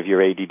the Gift of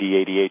Your ADD,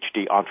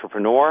 ADHD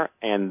Entrepreneur,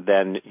 and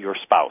then Your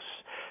Spouse.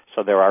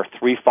 So there are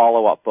 3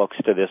 follow-up books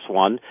to this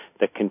one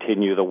that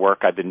continue the work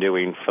I've been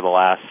doing for the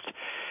last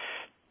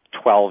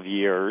 12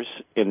 years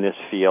in this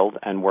field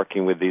and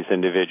working with these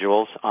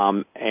individuals.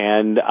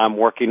 And I'm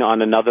working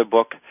on another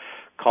book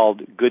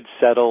called Good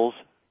Settles,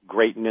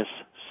 Greatness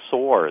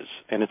Soars,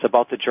 and it's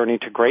about the journey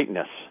to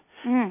greatness.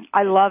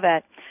 I love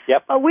it.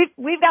 Yep.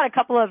 We've got a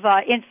couple of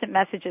instant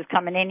messages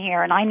coming in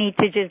here, and I need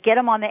to just get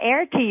them on the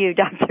air to you,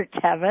 Dr.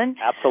 Kevin.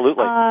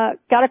 Absolutely.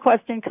 Got a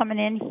question coming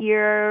in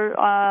here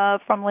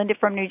from Linda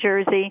from New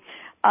Jersey.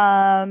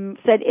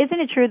 Said, isn't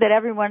it true that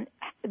everyone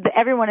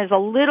is a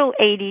little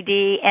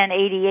ADD and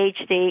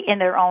ADHD in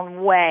their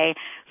own way?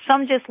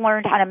 Some just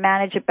learned how to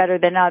manage it better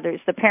than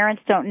others. The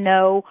parents don't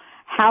know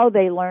how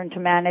they learn to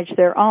manage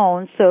their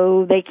own,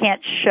 so they can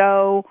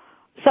show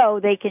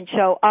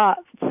up,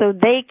 so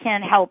they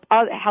can help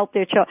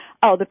their children.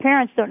 Oh, the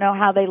parents don't know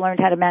how they learned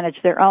how to manage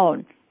their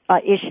own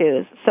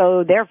issues,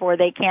 so therefore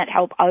they can't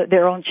help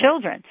their own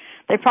children.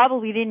 They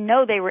probably didn't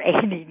know they were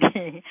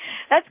ADD.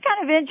 That's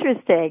kind of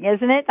interesting,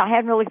 isn't it? I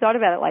hadn't really thought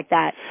about it like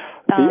that.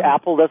 The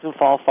apple doesn't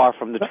fall far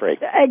from the tree.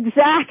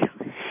 Exactly.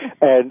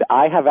 And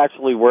I have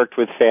actually worked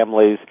with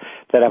families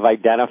that have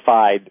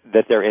identified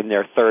that they're in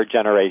their 3rd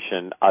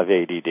generation of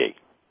ADD.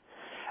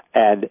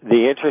 And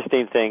the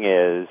interesting thing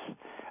is,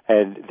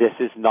 and this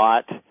is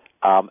not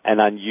an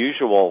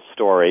unusual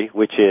story,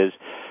 which is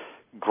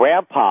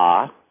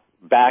Grandpa,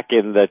 back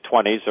in the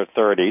 20s or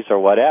 30s or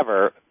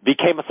whatever,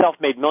 became a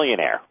self-made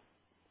millionaire.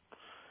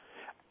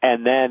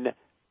 And then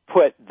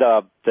put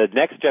the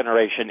next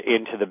generation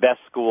into the best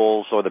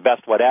schools or the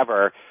best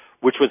whatever,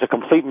 which was a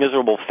complete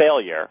miserable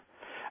failure.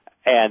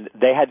 And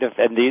they had to,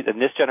 and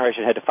this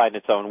generation had to find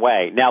its own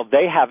way. Now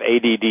they have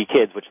ADD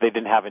kids, which they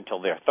didn't have until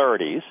their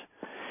 30s.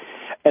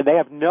 And they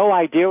have no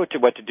idea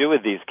what to do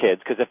with these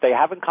kids, because if they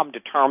haven't come to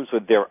terms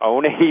with their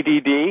own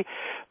ADD,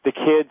 the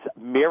kids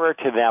mirror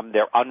to them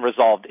their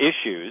unresolved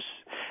issues.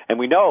 And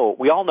we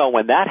all know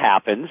when that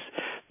happens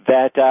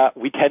that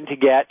we tend to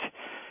get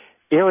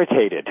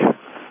irritated.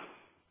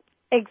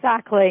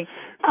 Exactly.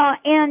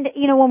 And,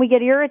 when we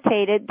get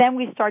irritated, then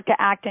we start to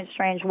act in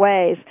strange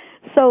ways.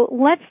 So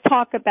let's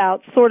talk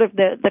about sort of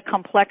the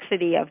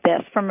complexity of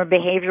this from a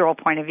behavioral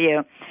point of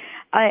view.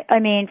 I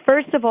mean,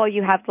 first of all,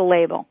 you have the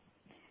label.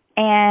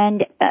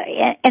 And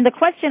the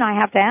question I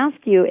have to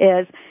ask you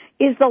is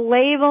the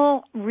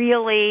label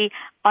really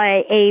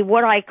a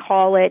what I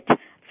call it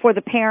for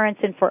the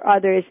parents and for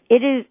others?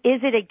 Is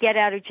it a get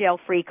out of jail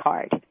free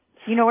card?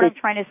 You know what I'm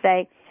trying to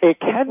say? It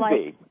can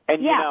be.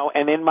 And yeah.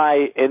 And in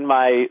my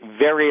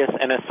various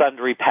and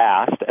sundry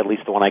past, at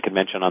least the one I can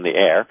mention on the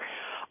air,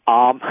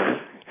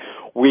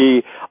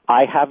 I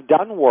have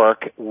done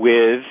work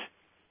with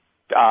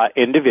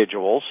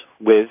individuals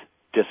with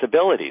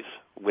disabilities,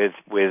 with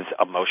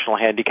emotional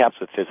handicaps,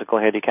 with physical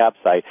handicaps.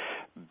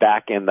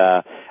 Back in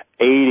the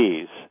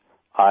 80s,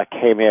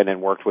 came in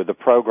and worked with a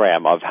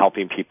program of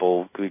helping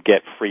people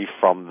get free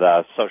from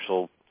the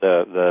social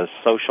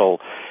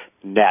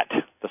net,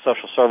 the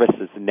social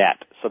services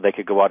net, so they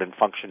could go out and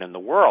function in the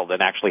world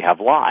and actually have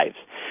lives.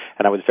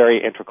 And I was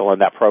very integral in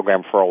that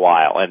program for a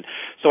while. And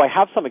so I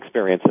have some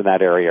experience in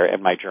that area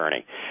in my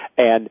journey.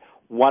 And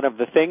one of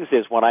the things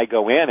is when I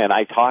go in and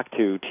I talk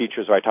to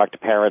teachers or I talk to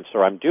parents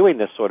or I'm doing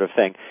this sort of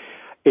thing,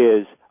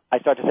 is I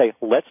start to say,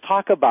 let's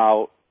talk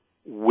about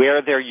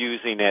where they're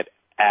using it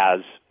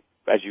as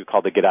you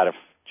call the get out of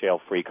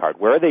jail free card.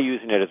 Where are they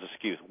using it as an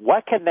excuse?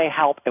 What can they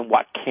help and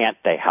what can't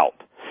they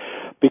help?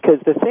 Because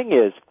the thing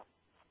is,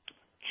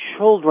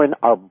 children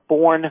are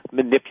born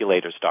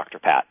manipulators, Dr.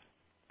 Pat.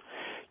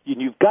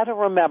 You've got to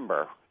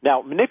remember,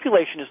 now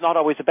manipulation is not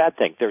always a bad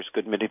thing. There's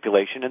good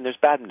manipulation and there's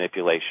bad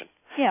manipulation.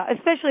 Yeah,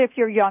 especially if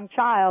you're a young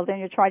child and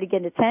you're trying to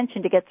get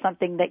attention to get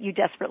something that you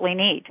desperately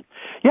need.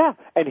 Yeah,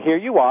 and here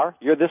you are,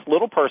 you're this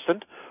little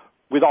person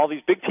with all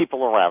these big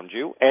people around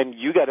you, and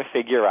you got to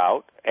figure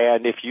out,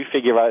 and if you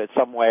figure out it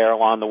somewhere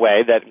along the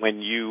way that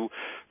when you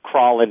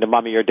crawl into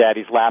mommy or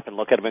daddy's lap and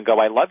look at them and go,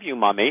 I love you,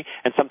 mommy.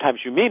 And sometimes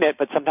you mean it,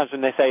 but sometimes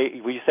when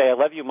you say, I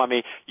love you,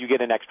 mommy, you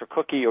get an extra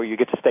cookie or you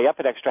get to stay up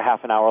an extra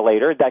half an hour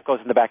later. That goes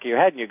in the back of your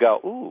head and you go,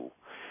 ooh,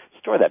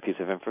 store that piece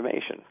of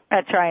information.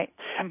 That's right.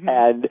 Mm-hmm.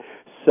 And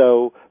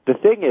so the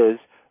thing is,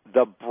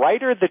 the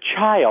brighter the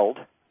child,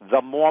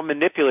 the more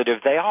manipulative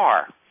they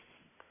are.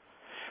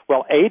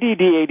 Well, ADD,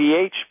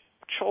 ADHD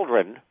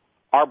children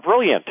are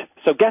brilliant.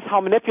 So guess how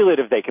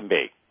manipulative they can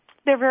be?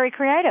 They're very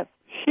creative.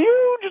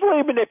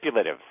 Hugely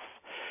manipulative,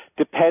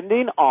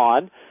 depending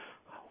on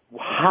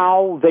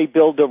how they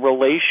build a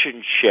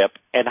relationship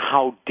and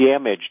how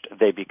damaged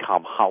they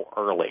become, how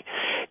early.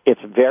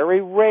 It's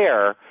very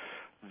rare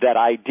that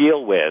I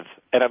deal with,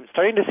 and I'm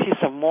starting to see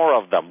some more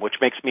of them, which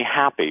makes me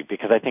happy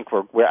because I think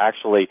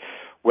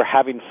we're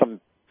having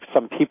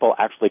some people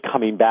actually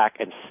coming back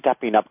and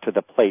stepping up to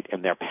the plate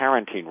in their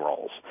parenting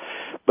roles.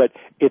 But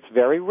it's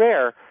very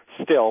rare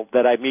still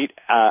that I meet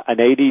an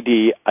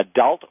ADD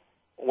adult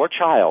or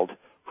child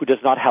who does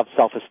not have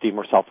self-esteem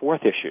or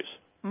self-worth issues.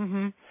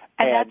 Mm-hmm.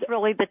 And that's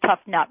really the tough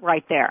nut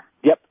right there.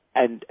 Yep.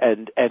 And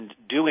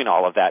doing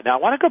all of that. Now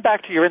I want to go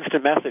back to your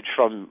instant message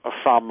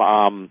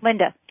from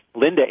Linda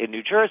in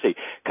New Jersey,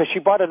 because she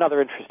brought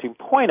another interesting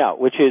point out,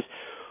 which is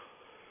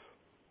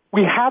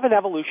we have an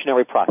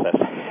evolutionary process.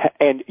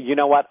 And you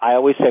know what? I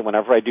always say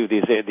whenever I do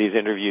these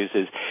interviews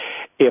is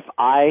if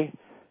I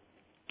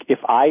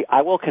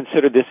will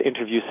consider this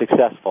interview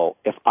successful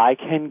if I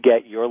can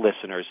get your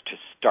listeners to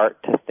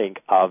start to think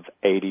of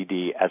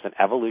ADD as an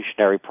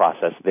evolutionary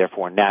process,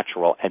 therefore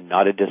natural and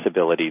not a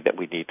disability that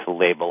we need to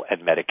label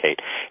and medicate.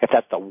 If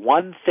that's the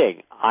one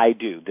thing I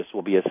do, this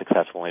will be a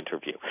successful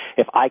interview.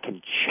 If I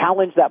can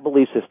challenge that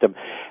belief system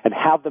and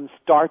have them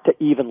start to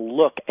even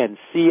look and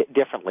see it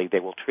differently, they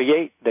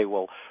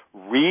will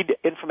read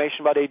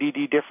information about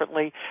ADD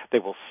differently, they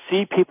will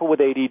see people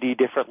with ADD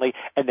differently,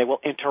 and they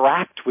will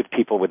interact with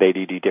people with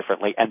ADD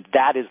differently, and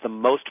that is the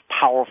most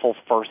powerful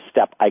first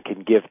step I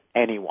can give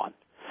anyone.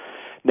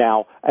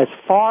 Now, as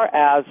far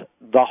as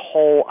the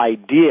whole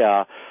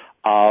idea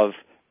of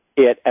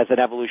it as an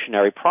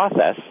evolutionary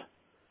process,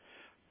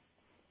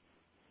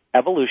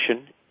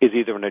 evolution is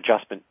either an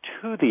adjustment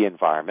to the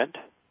environment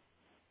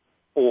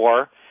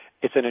or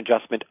it's an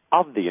adjustment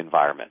of the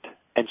environment,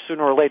 and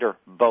sooner or later,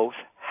 both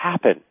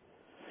happen.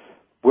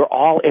 We're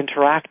all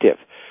interactive.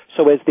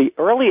 So as the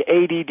early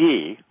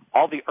ADD,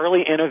 all the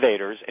early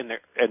innovators in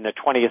the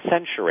 20th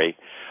century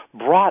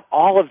brought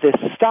all of this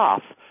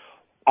stuff,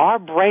 our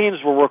brains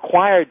were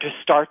required to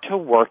start to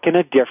work in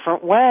a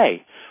different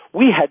way.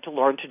 We had to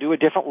learn to do a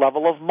different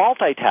level of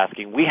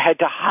multitasking. We had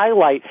to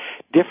highlight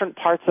different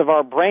parts of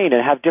our brain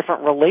and have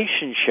different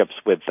relationships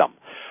with them.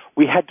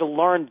 We had to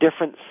learn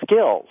different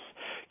skills.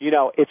 You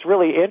know, it's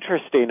really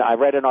interesting. I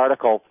read an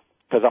article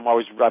because I'm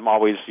always,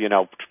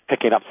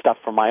 picking up stuff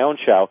from my own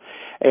show.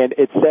 And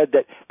it said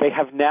that they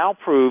have now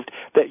proved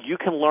that you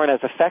can learn as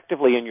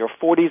effectively in your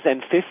 40s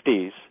and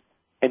 50s,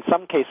 in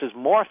some cases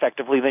more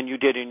effectively than you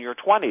did in your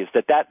 20s,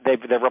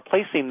 they're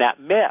replacing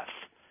that myth.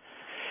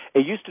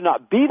 It used to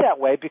not be that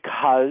way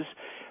because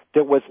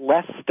there was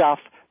less stuff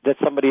that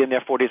somebody in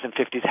their 40s and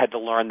 50s had to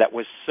learn that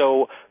was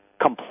so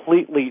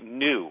completely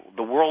new.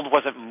 The world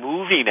wasn't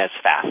moving as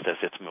fast as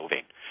it's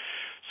moving.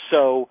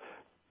 So,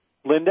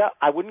 Linda,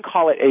 I wouldn't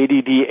call it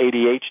ADD,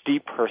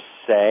 ADHD per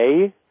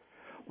se,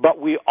 but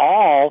we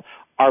all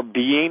are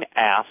being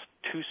asked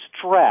to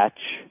stretch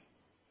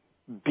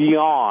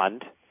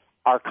beyond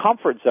our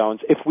comfort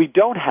zones if we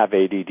don't have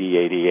ADD,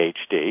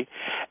 ADHD,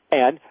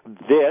 and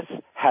this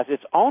has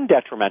its own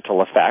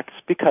detrimental effects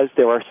because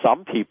there are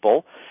some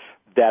people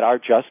that are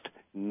just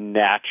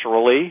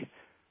naturally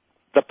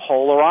the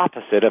polar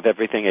opposite of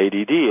everything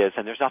ADD is,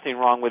 and there's nothing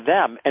wrong with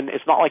them, and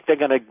it's not like they're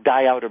going to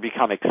die out or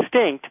become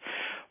extinct,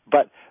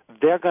 but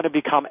they're going to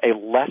become a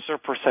lesser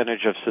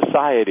percentage of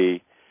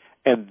society,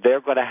 and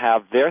they're going to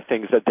have their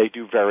things that they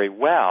do very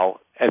well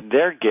and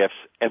their gifts,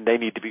 and they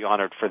need to be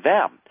honored for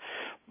them.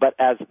 But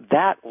as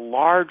that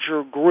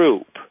larger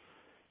group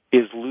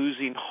is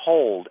losing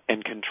hold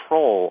and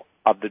control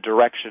of the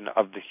direction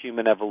of the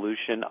human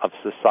evolution, of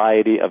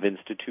society, of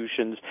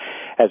institutions,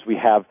 as we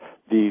have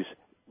these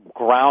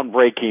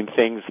groundbreaking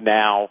things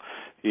now,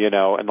 in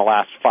the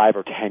last 5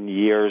 or 10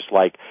 years,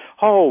 like,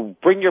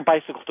 bring your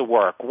bicycle to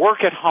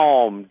work at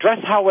home, dress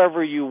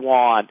however you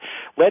want,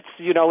 let's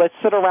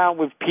sit around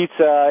with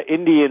pizza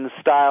Indian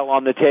style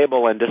on the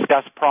table and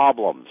discuss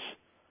problems.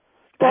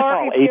 That's or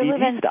all if ADD you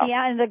live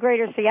in the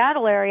greater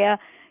Seattle area,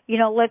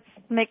 let's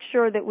make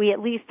sure that we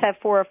at least have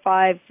 4 or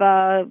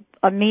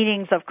 5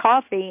 meetings of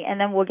coffee, and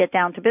then we'll get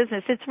down to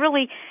business. It's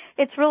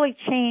really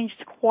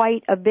changed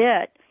quite a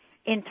bit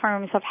in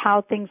terms of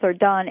how things are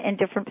done in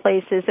different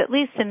places, at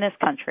least in this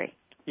country.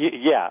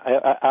 Yeah,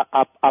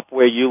 up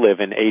where you live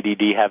in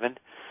ADD heaven.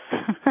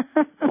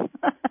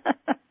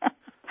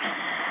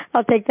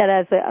 I'll take that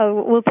as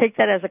we'll take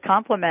that as a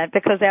compliment,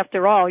 because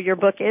after all, your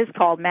book is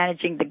called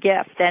Managing the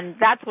Gift, and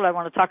that's what I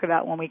want to talk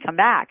about when we come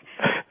back.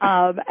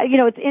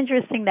 It's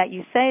interesting that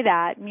you say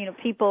that.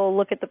 People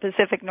look at the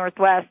Pacific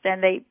Northwest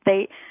and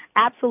they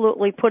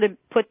absolutely put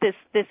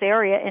this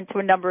area into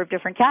a number of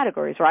different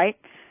categories, right?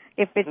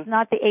 If it's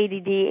not the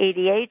ADD,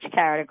 ADHD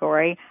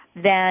category,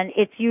 then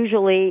it's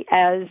usually,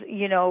 as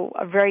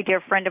a very dear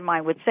friend of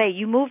mine would say,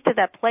 you move to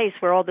that place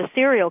where all the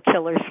serial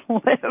killers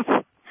live.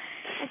 I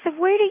said,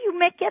 where do you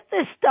get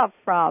this stuff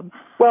from?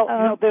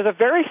 Well, there is a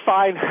very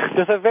fine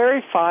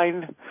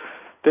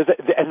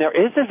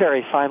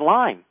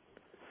line.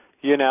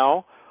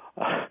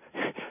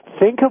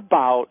 Think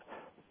about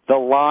the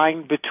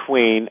line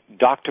between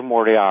Dr.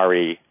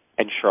 Moriarty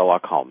and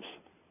Sherlock Holmes.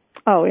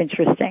 Oh,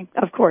 interesting.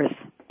 Of course.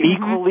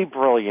 Equally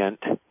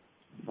brilliant,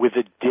 with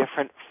a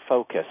different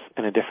focus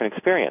and a different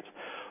experience.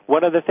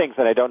 One of the things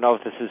that I don't know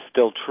if this is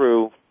still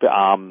true,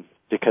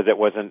 because it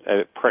wasn't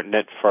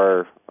pertinent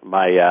for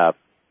my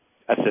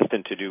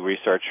assistant to do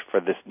research for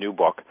this new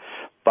book,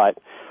 but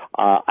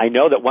I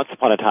know that once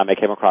upon a time I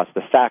came across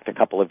the fact a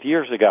couple of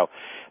years ago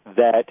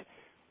that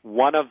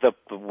one of the,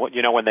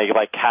 when they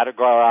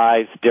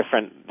categorize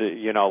different,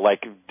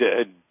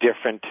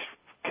 different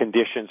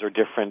conditions or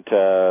different,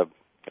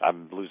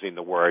 I'm losing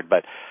the word,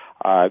 but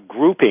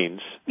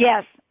groupings.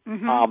 Yes.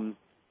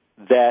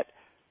 That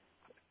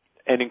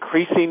an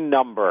increasing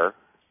number,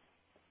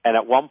 and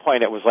at one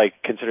point it was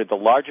considered the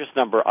largest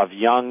number of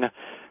young,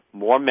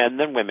 more men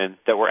than women,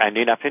 that were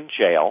ending up in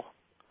jail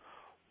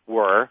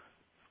were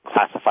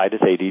classified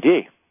as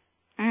ADD.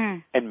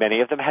 And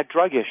many of them had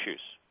drug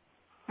issues.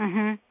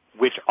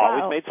 Which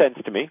always made sense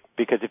to me,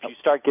 because if you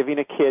start giving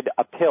a kid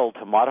a pill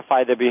to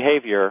modify their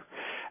behavior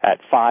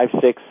at 5,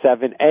 6,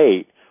 7,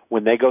 8,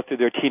 when they go through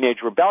their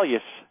teenage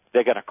rebellious,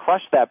 they're going to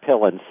crush that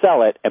pill and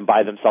sell it and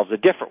buy themselves a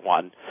different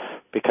one,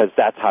 because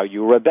that's how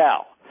you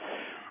rebel.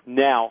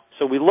 Now,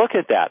 so we look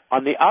at that.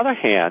 On the other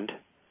hand,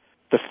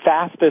 the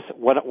fastest,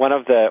 one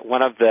of the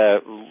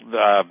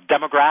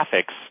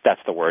demographics,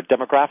 that's the word,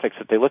 demographics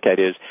that they look at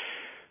is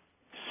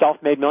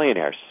self-made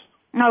millionaires.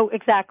 No,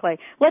 exactly.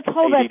 Let's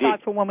hold that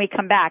thought for when we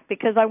come back,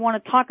 because I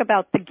want to talk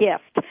about the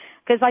gift,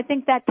 because I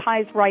think that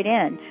ties right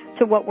in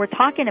to what we're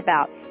talking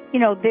about.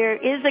 There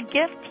is a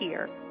gift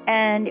here,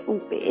 and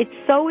it's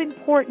so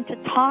important to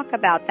talk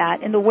about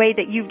that in the way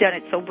that you've done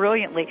it so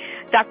brilliantly.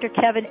 Dr.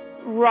 Kevin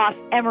Ross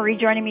Emery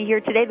joining me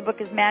here today. The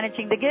book is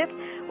Managing the Gift.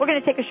 We're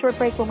going to take a short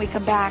break. When we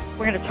come back,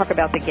 we're going to talk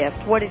about the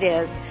gift, what it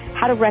is,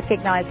 how to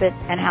recognize it,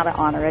 and how to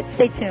honor it.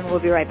 Stay tuned.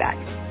 We'll be right back.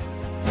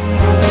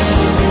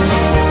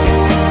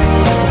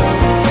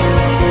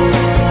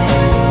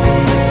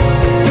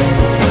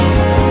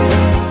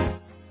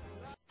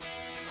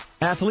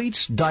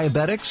 Athletes,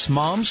 diabetics,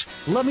 moms,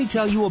 let me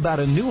tell you about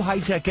a new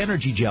high-tech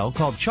energy gel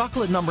called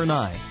Chocolate No.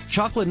 9.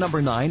 Chocolate No.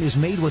 9 is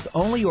made with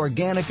only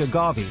organic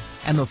agave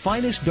and the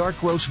finest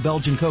dark roast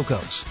Belgian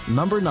cocos.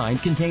 No. 9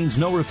 contains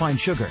no refined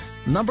sugar.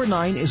 No.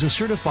 9 is a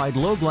certified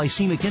low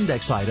glycemic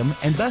index item,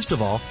 and best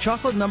of all,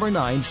 Chocolate No.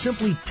 9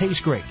 simply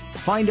tastes great.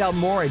 Find out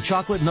more at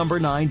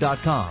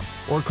chocolatenumber9.com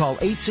or call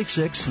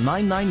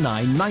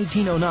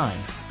 866-999-1909.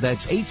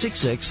 That's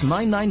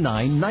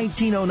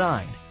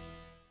 866-999-1909.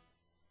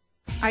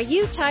 Are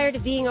you tired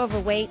of being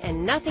overweight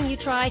and nothing you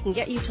try can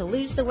get you to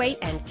lose the weight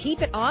and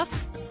keep it off?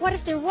 What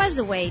if there was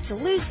a way to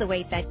lose the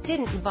weight that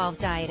didn't involve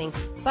dieting,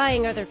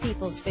 buying other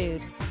people's food,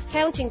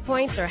 counting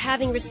points, or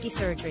having risky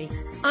surgery?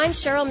 I'm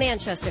Cheryl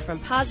Manchester from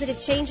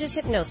Positive Changes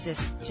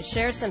Hypnosis to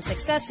share some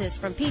successes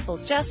from people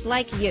just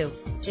like you.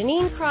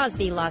 Janine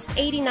Crosby lost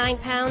 89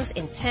 pounds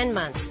in 10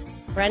 months.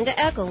 Brenda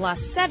Eckel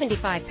lost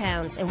 75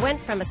 pounds and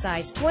went from a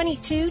size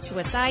 22 to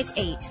a size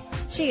 8.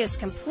 She is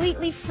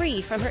completely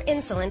free from her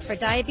insulin for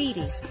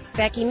diabetes.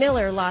 Becky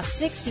Miller lost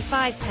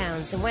 65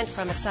 pounds and went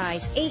from a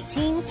size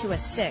 18 to a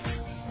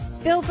 6.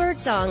 Bill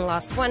Birdsong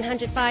lost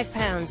 105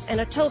 pounds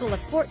and a total of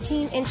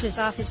 14 inches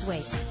off his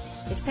waist.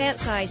 His pant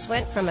size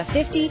went from a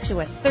 50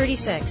 to a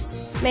 36.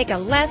 Make a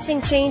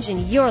lasting change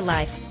in your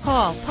life.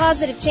 Call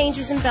Positive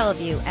Changes in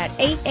Bellevue at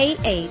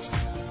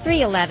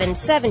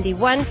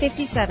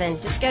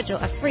 888-311-7157 to schedule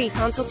a free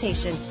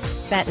consultation.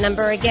 That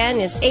number again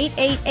is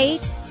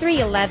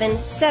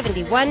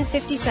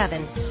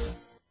 888-311-7157.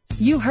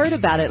 You heard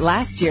about it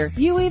last year.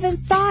 You even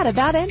thought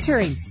about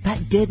entering, but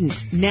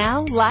didn't.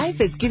 Now, life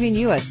is giving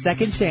you a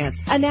second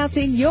chance.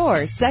 Announcing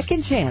your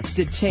second chance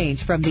to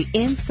change from the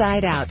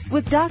inside out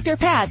with Dr.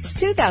 Pat's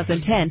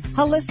 2010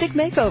 Holistic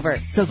Makeover.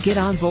 So get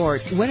on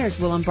board. Winners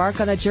will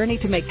embark on a journey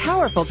to make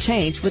powerful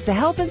change with the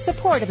help and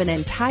support of an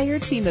entire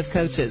team of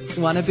coaches.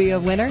 Want to be a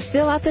winner?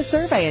 Fill out the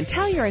survey and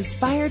tell your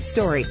inspired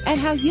story and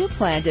how you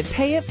plan to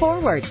pay it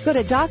forward. Go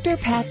to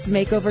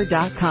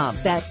drpatsmakeover.com.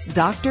 That's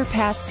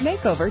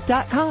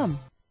drpatsmakeover.com.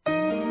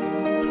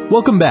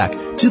 Welcome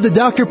back to the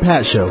Dr.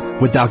 Pat Show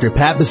with Dr.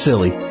 Pat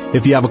Basile.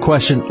 If you have a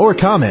question or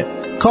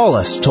comment, call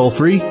us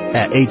toll-free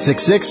at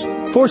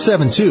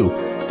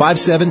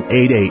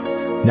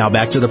 866-472-5788. Now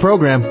back to the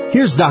program.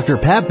 Here's Dr.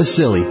 Pat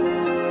Basile.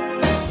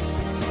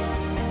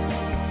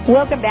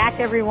 Welcome back,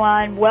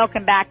 everyone.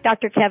 Welcome back.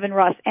 Dr. Kevin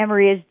Ross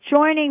Emery is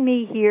joining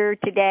me here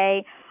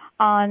today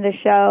on the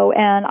show,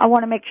 and I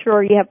want to make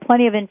sure you have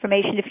plenty of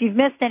information. If you've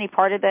missed any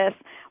part of this,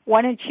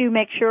 why don't you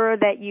make sure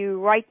that you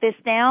write this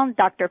down,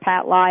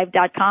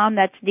 drpatlive.com.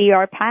 That's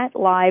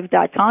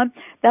drpatlive.com.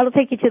 That'll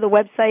take you to the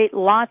website.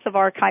 Lots of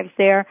archives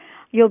there.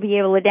 You'll be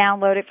able to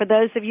download it. For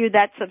those of you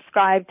that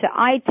subscribe to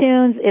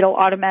iTunes, it'll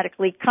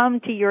automatically come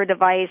to your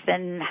device,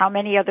 and how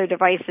many other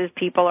devices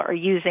people are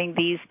using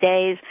these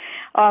days.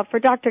 For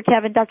Dr.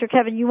 Kevin,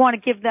 you want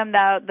to give them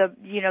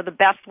the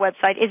best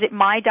website. Is it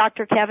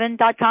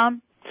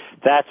mydrkevin.com?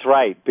 That's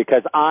right,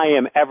 because I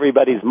am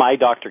everybody's my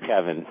Dr.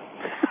 Kevin.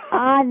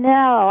 I know.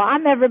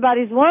 I'm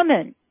everybody's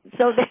woman.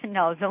 So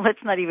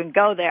let's not even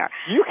go there.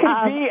 You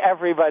can be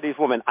everybody's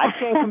woman. I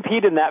can't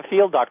compete in that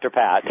field, Dr.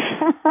 Pat.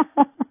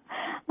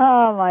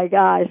 Oh my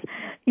gosh.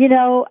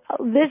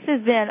 This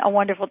has been a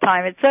wonderful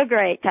time. It's so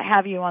great to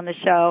have you on the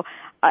show.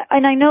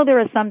 And I know there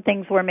are some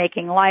things we're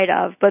making light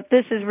of, but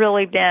this has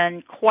really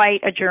been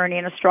quite a journey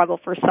and a struggle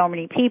for so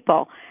many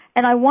people.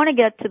 And I want to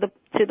get to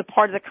the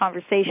part of the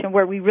conversation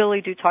where we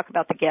really do talk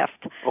about the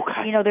gift.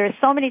 Okay. There are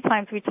so many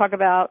times we talk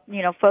about,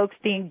 folks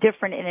being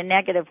different in a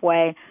negative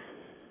way.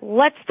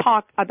 Let's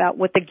talk about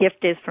what the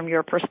gift is from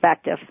your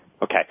perspective.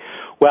 Okay.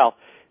 Well,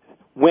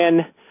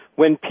 when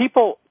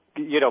people,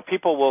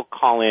 people will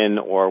call in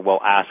or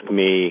will ask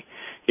me,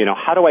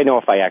 how do I know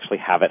if I actually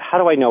have it? How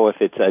do I know if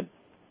it's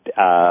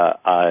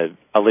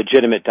a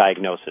legitimate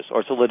diagnosis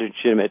or it's a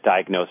legitimate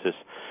diagnosis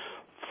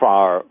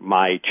for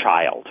my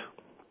child?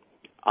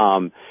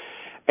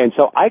 And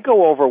so I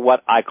go over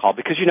what I call,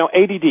 because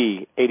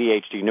ADD,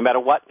 ADHD, no matter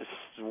what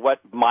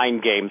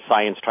mind game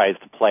science tries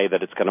to play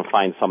that it's going to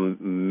find some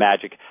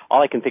magic,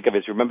 all I can think of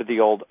is, remember the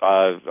old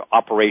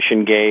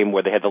Operation game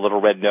where they had the little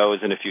red nose,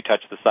 and if you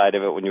touched the side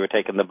of it when you were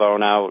taking the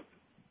bone out?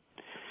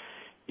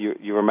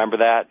 You remember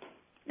that?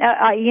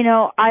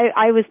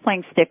 I was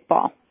playing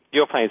stickball.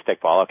 You were playing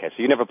stickball, okay.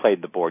 So you never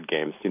played the board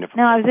games.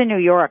 No, I was in New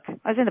York.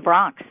 I was in the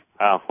Bronx.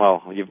 Oh,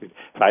 well,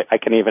 I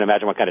can't even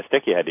imagine what kind of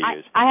stick you had to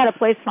use. I had a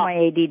place for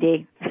my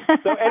ADD.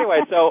 So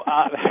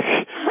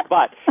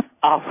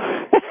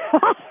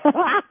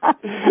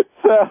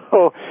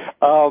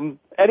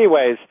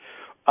anyway,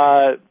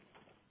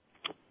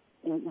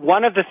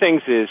 one of the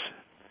things is,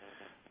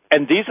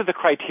 and these are the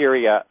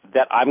criteria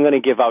that I'm going to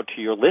give out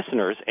to your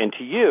listeners and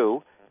to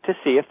you to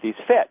see if these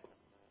fit.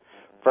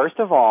 First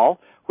of all,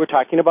 we're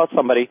talking about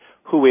somebody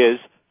who is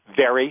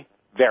very,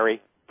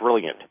 very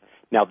brilliant.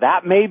 Now,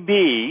 that may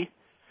be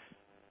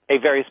a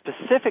very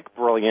specific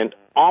brilliant,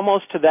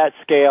 almost to that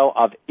scale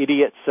of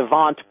idiot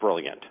savant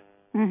brilliant.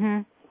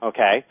 Mm-hmm.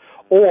 Okay?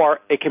 Or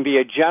it can be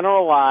a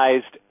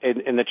generalized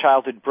in the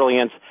childhood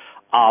brilliance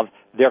of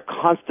they're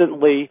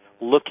constantly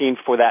looking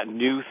for that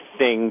new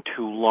thing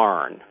to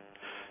learn.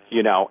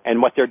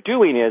 And what they're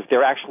doing is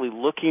they're actually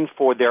looking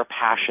for their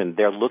passion.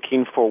 They're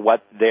looking for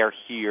what they're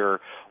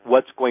here,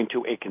 what's going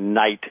to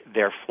ignite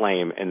their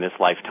flame in this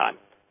lifetime.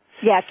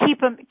 Yeah, keep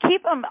them.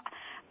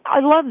 I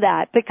love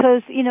that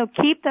because,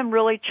 keep them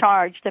really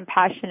charged and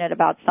passionate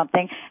about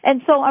something.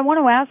 And so I want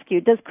to ask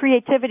you, does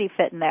creativity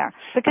fit in there?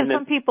 Because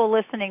some people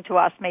listening to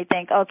us may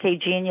think, okay,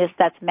 genius,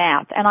 that's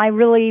math. And I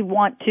really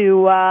want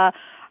to,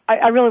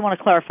 I really want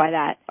to clarify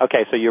that.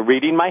 Okay, so you're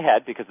reading my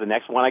head because the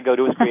next one I go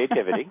to is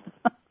creativity.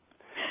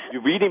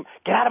 You're reading,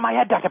 get out of my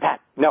head, Dr.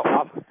 Pat. No.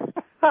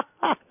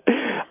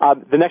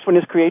 The next one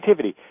is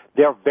creativity.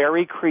 They're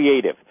very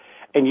creative.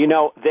 And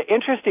the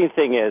interesting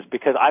thing is,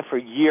 because I for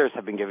years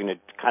have been giving a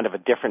kind of a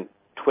different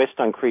twist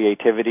on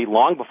creativity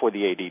long before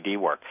the ADD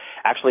work.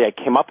 Actually, I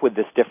came up with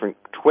this different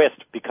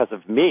twist because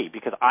of me,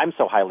 because I'm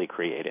so highly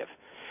creative.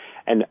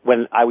 And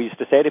when I used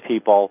to say to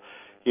people,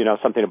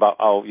 something about,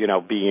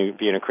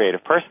 being a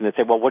creative person, they'd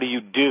say, well, what do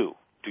you do?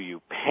 Do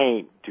you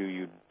paint? Do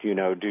you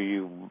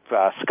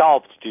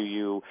sculpt? Do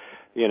you,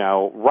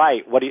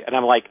 write? And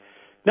I'm like,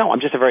 no,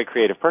 I'm just a very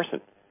creative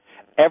person.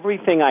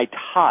 Everything I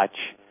touch,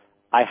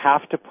 I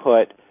have to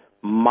put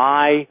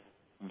my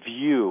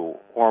view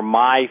or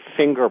my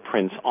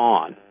fingerprints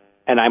on.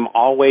 And I'm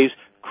always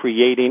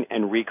creating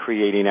and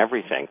recreating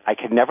everything. I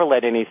can never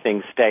let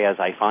anything stay as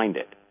I find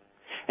it.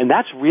 And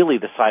that's really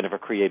the sign of a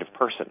creative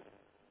person.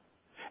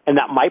 And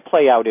that might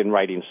play out in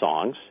writing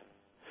songs,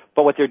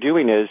 but what they're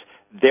doing is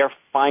they're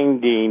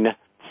finding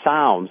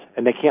sounds,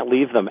 and they can't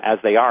leave them as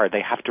they are.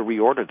 They have to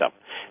reorder them.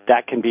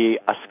 That can be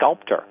a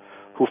sculptor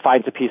who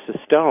finds a piece of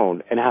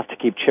stone and has to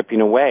keep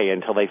chipping away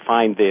until they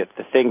find the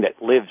thing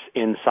that lives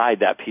inside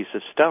that piece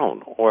of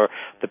stone, or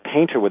the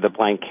painter with a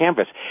blank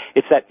canvas.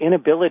 It's that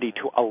inability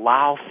to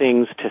allow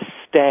things to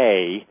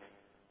stay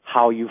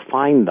how you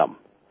find them.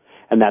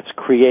 And that's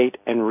create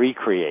and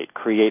recreate,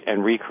 create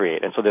and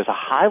recreate. And so there's a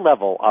high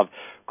level of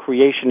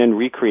creation and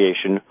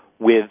recreation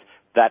with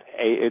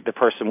the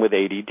person with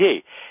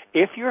ADD.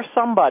 If you're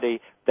somebody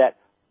that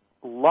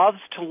loves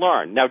to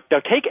learn. Now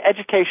take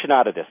education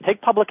out of this.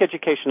 Take public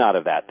education out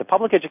of that. The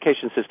public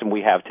education system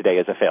we have today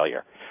is a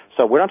failure.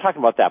 So we're not talking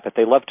about that, but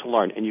they love to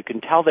learn, and you can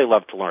tell they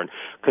love to learn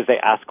because they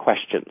ask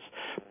questions.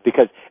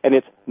 And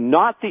it's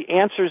not the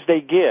answers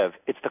they give,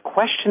 it's the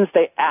questions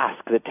they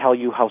ask that tell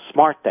you how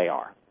smart they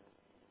are.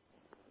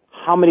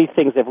 How many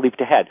things they've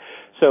leaped ahead.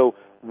 So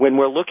when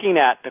we're looking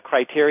at the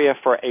criteria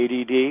for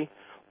ADD,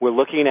 we're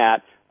looking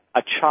at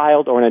a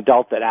child or an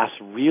adult that asks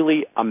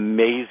really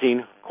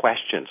amazing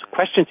questions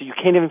that you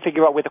can't even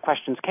figure out where the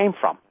questions came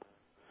from,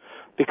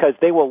 because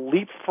they will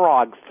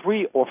leapfrog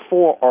 3 or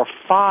 4 or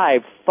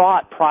 5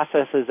 thought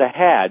processes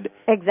ahead.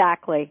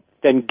 Exactly.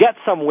 Then get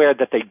somewhere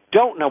that they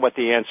don't know what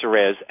the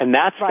answer is, and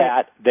that's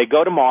right. that. They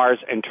go to Mars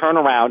and turn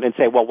around and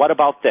say, well, what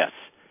about this?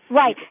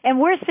 Right, and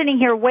we're sitting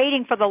here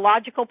waiting for the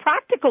logical,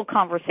 practical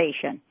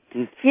conversation.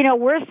 You know,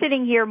 we're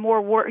sitting here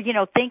more,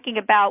 thinking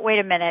about, wait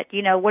a minute,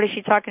 what is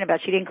she talking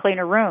about? She didn't clean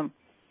her room.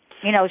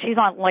 She's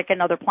on like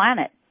another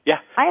planet. Yeah.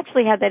 I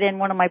actually had that in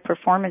one of my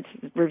performance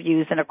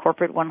reviews in a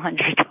corporate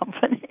 100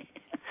 company.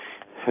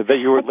 That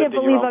you were I can't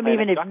believe I'm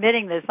even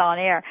admitting this on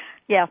air.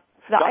 Yeah.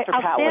 Dr.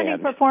 Outstanding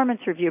performance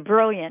review,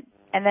 brilliant.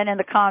 And then in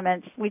the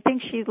comments, we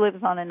think she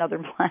lives on another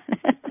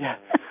planet. Yeah.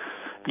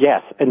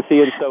 Yes, and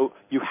so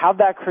you have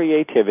that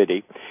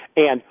creativity,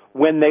 and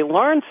when they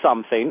learn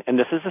something, and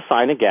this is a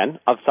sign again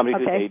of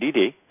somebody who's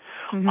ADD,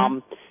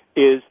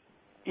 is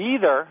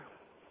either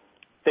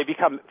they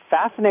become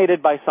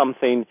fascinated by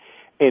something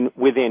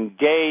within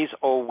days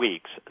or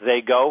weeks.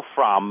 They go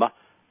from,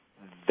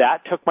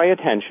 that took my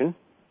attention,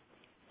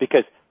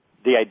 because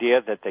the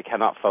idea that they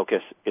cannot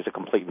focus is a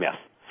complete myth.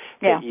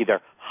 Yeah. They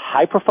either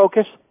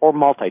hyper-focus or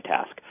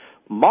multitask.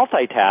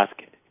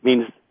 Multitask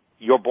means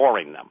you're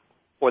boring them,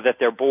 or that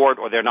they're bored,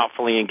 or they're not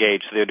fully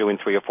engaged, so they're doing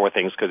 3 or 4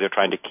 things because they're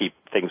trying to keep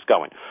things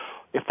going.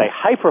 If they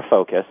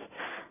hyper-focus,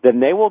 then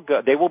they will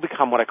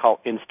become what I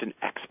call instant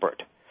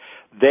expert.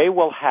 They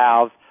will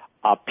have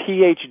a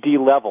PhD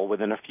level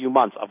within a few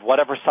months of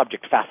whatever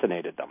subject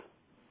fascinated them.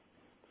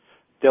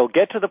 They'll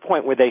get to the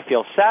point where they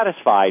feel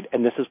satisfied,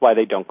 and this is why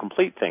they don't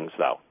complete things,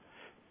 though.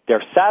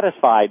 They're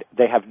satisfied,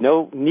 they have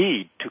no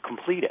need to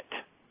complete it.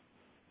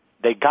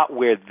 They got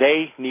where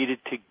they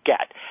needed to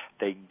get.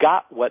 They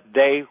got what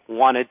they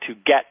wanted to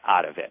get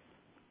out of it.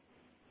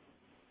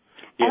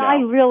 And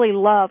I really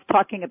love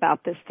talking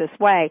about this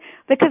way,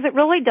 because it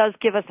really does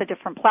give us a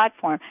different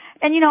platform.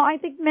 And I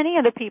think many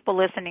of the people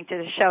listening to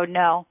the show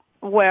know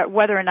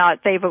whether or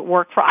not they've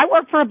worked for, I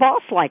worked for a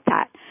boss like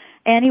that,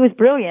 and he was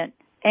brilliant.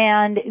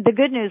 And the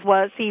good news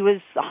was he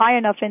was high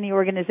enough in the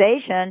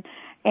organization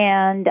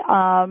and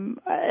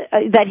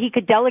that he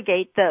could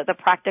delegate the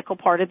practical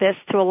part of this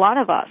to a lot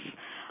of us.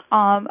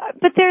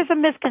 But there's a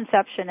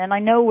misconception, and I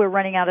know we're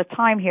running out of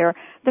time here.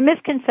 The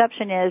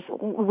misconception is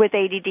with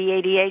ADD,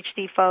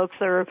 ADHD folks,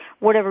 or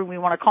whatever we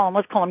want to call them,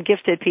 let's call them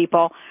gifted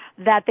people,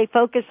 that they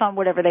focus on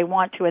whatever they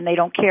want to and they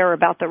don't care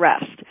about the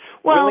rest.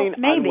 Well,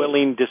 maybe.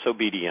 Unwilling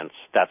disobedience.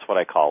 That's what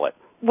I call it.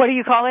 What do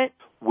you call it?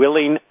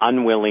 Willing,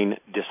 unwilling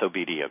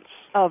disobedience.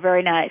 Oh,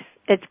 very nice.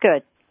 It's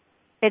good.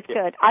 It's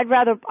good. I'd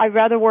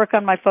rather work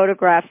on my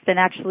photographs than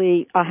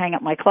actually hang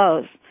up my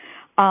clothes.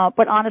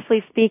 But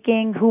honestly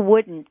speaking, who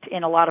wouldn't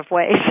in a lot of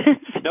ways?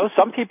 No,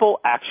 some people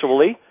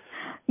actually.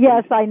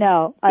 Yes, I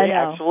know. They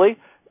actually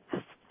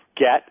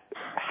get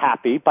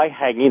happy by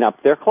hanging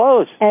up their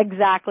clothes.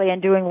 Exactly,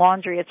 and doing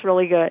laundry. It's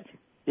really good.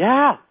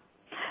 Yeah.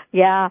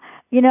 Yeah.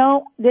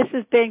 This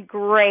has been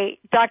great.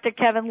 Dr.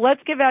 Kevin,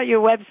 let's give out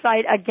your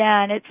website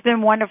again. It's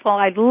been wonderful.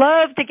 I'd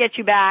love to get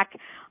you back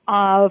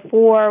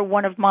for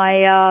one of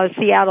my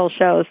Seattle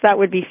shows. That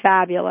would be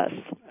fabulous.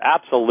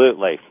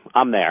 Absolutely.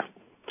 I'm there.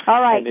 All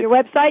right, your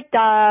website,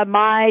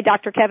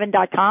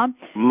 mydrkevin.com.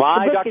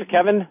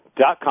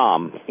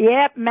 mydrkevin.com.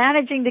 Yep,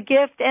 Managing the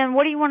Gift. And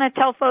what do you want to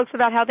tell folks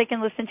about how they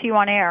can listen to you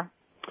on air?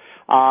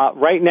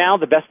 Right now,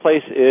 the best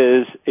place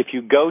is if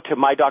you go to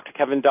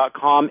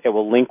mydrkevin.com, it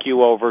will link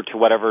you over to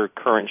whatever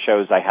current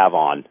shows I have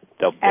on.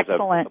 There's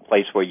a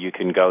place where you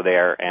can go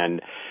there and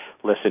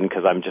listen,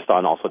 because I'm just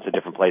on all sorts of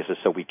different places,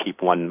 so we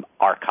keep one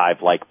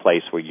archive-like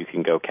place where you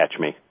can go catch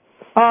me.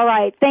 All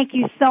right. Thank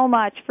you so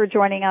much for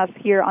joining us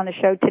here on the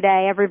show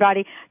today,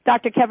 everybody.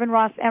 Dr. Kevin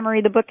Ross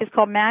Emery, the book is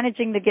called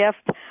Managing the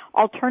Gift,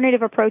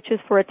 Alternative Approaches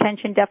for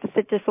Attention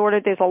Deficit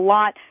Disorder. There's a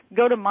lot.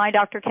 Go to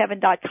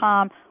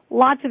mydrkevin.com.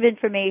 Lots of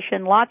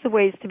information, lots of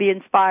ways to be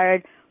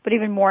inspired, but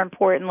even more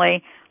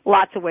importantly,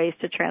 lots of ways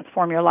to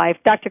transform your life.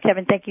 Dr.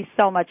 Kevin, thank you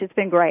so much. It's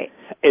been great.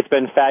 It's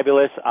been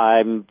fabulous.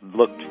 I'm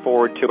looked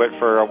forward to it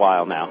for a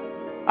while now.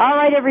 All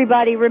right,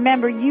 everybody.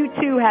 Remember, you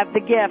too have the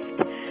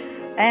gift.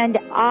 And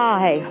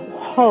I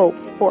hope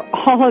for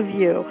all of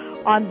you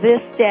on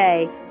this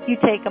day, you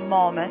take a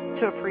moment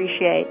to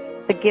appreciate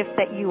the gift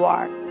that you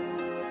are.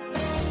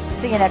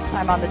 See you next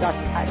time on the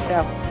Dr. Pat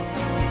Show.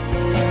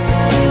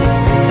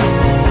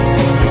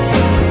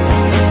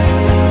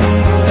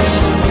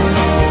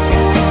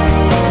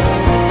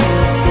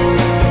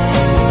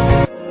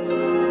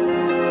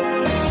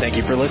 Thank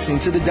you for listening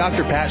to The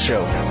Dr. Pat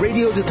Show,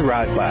 radio to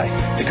thrive by.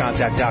 To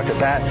contact Dr.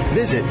 Pat,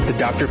 visit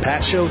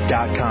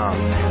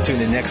thedrpatshow.com.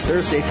 Tune in next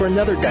Thursday for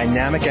another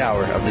dynamic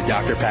hour of The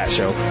Dr. Pat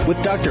Show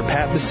with Dr.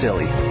 Pat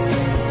Basile.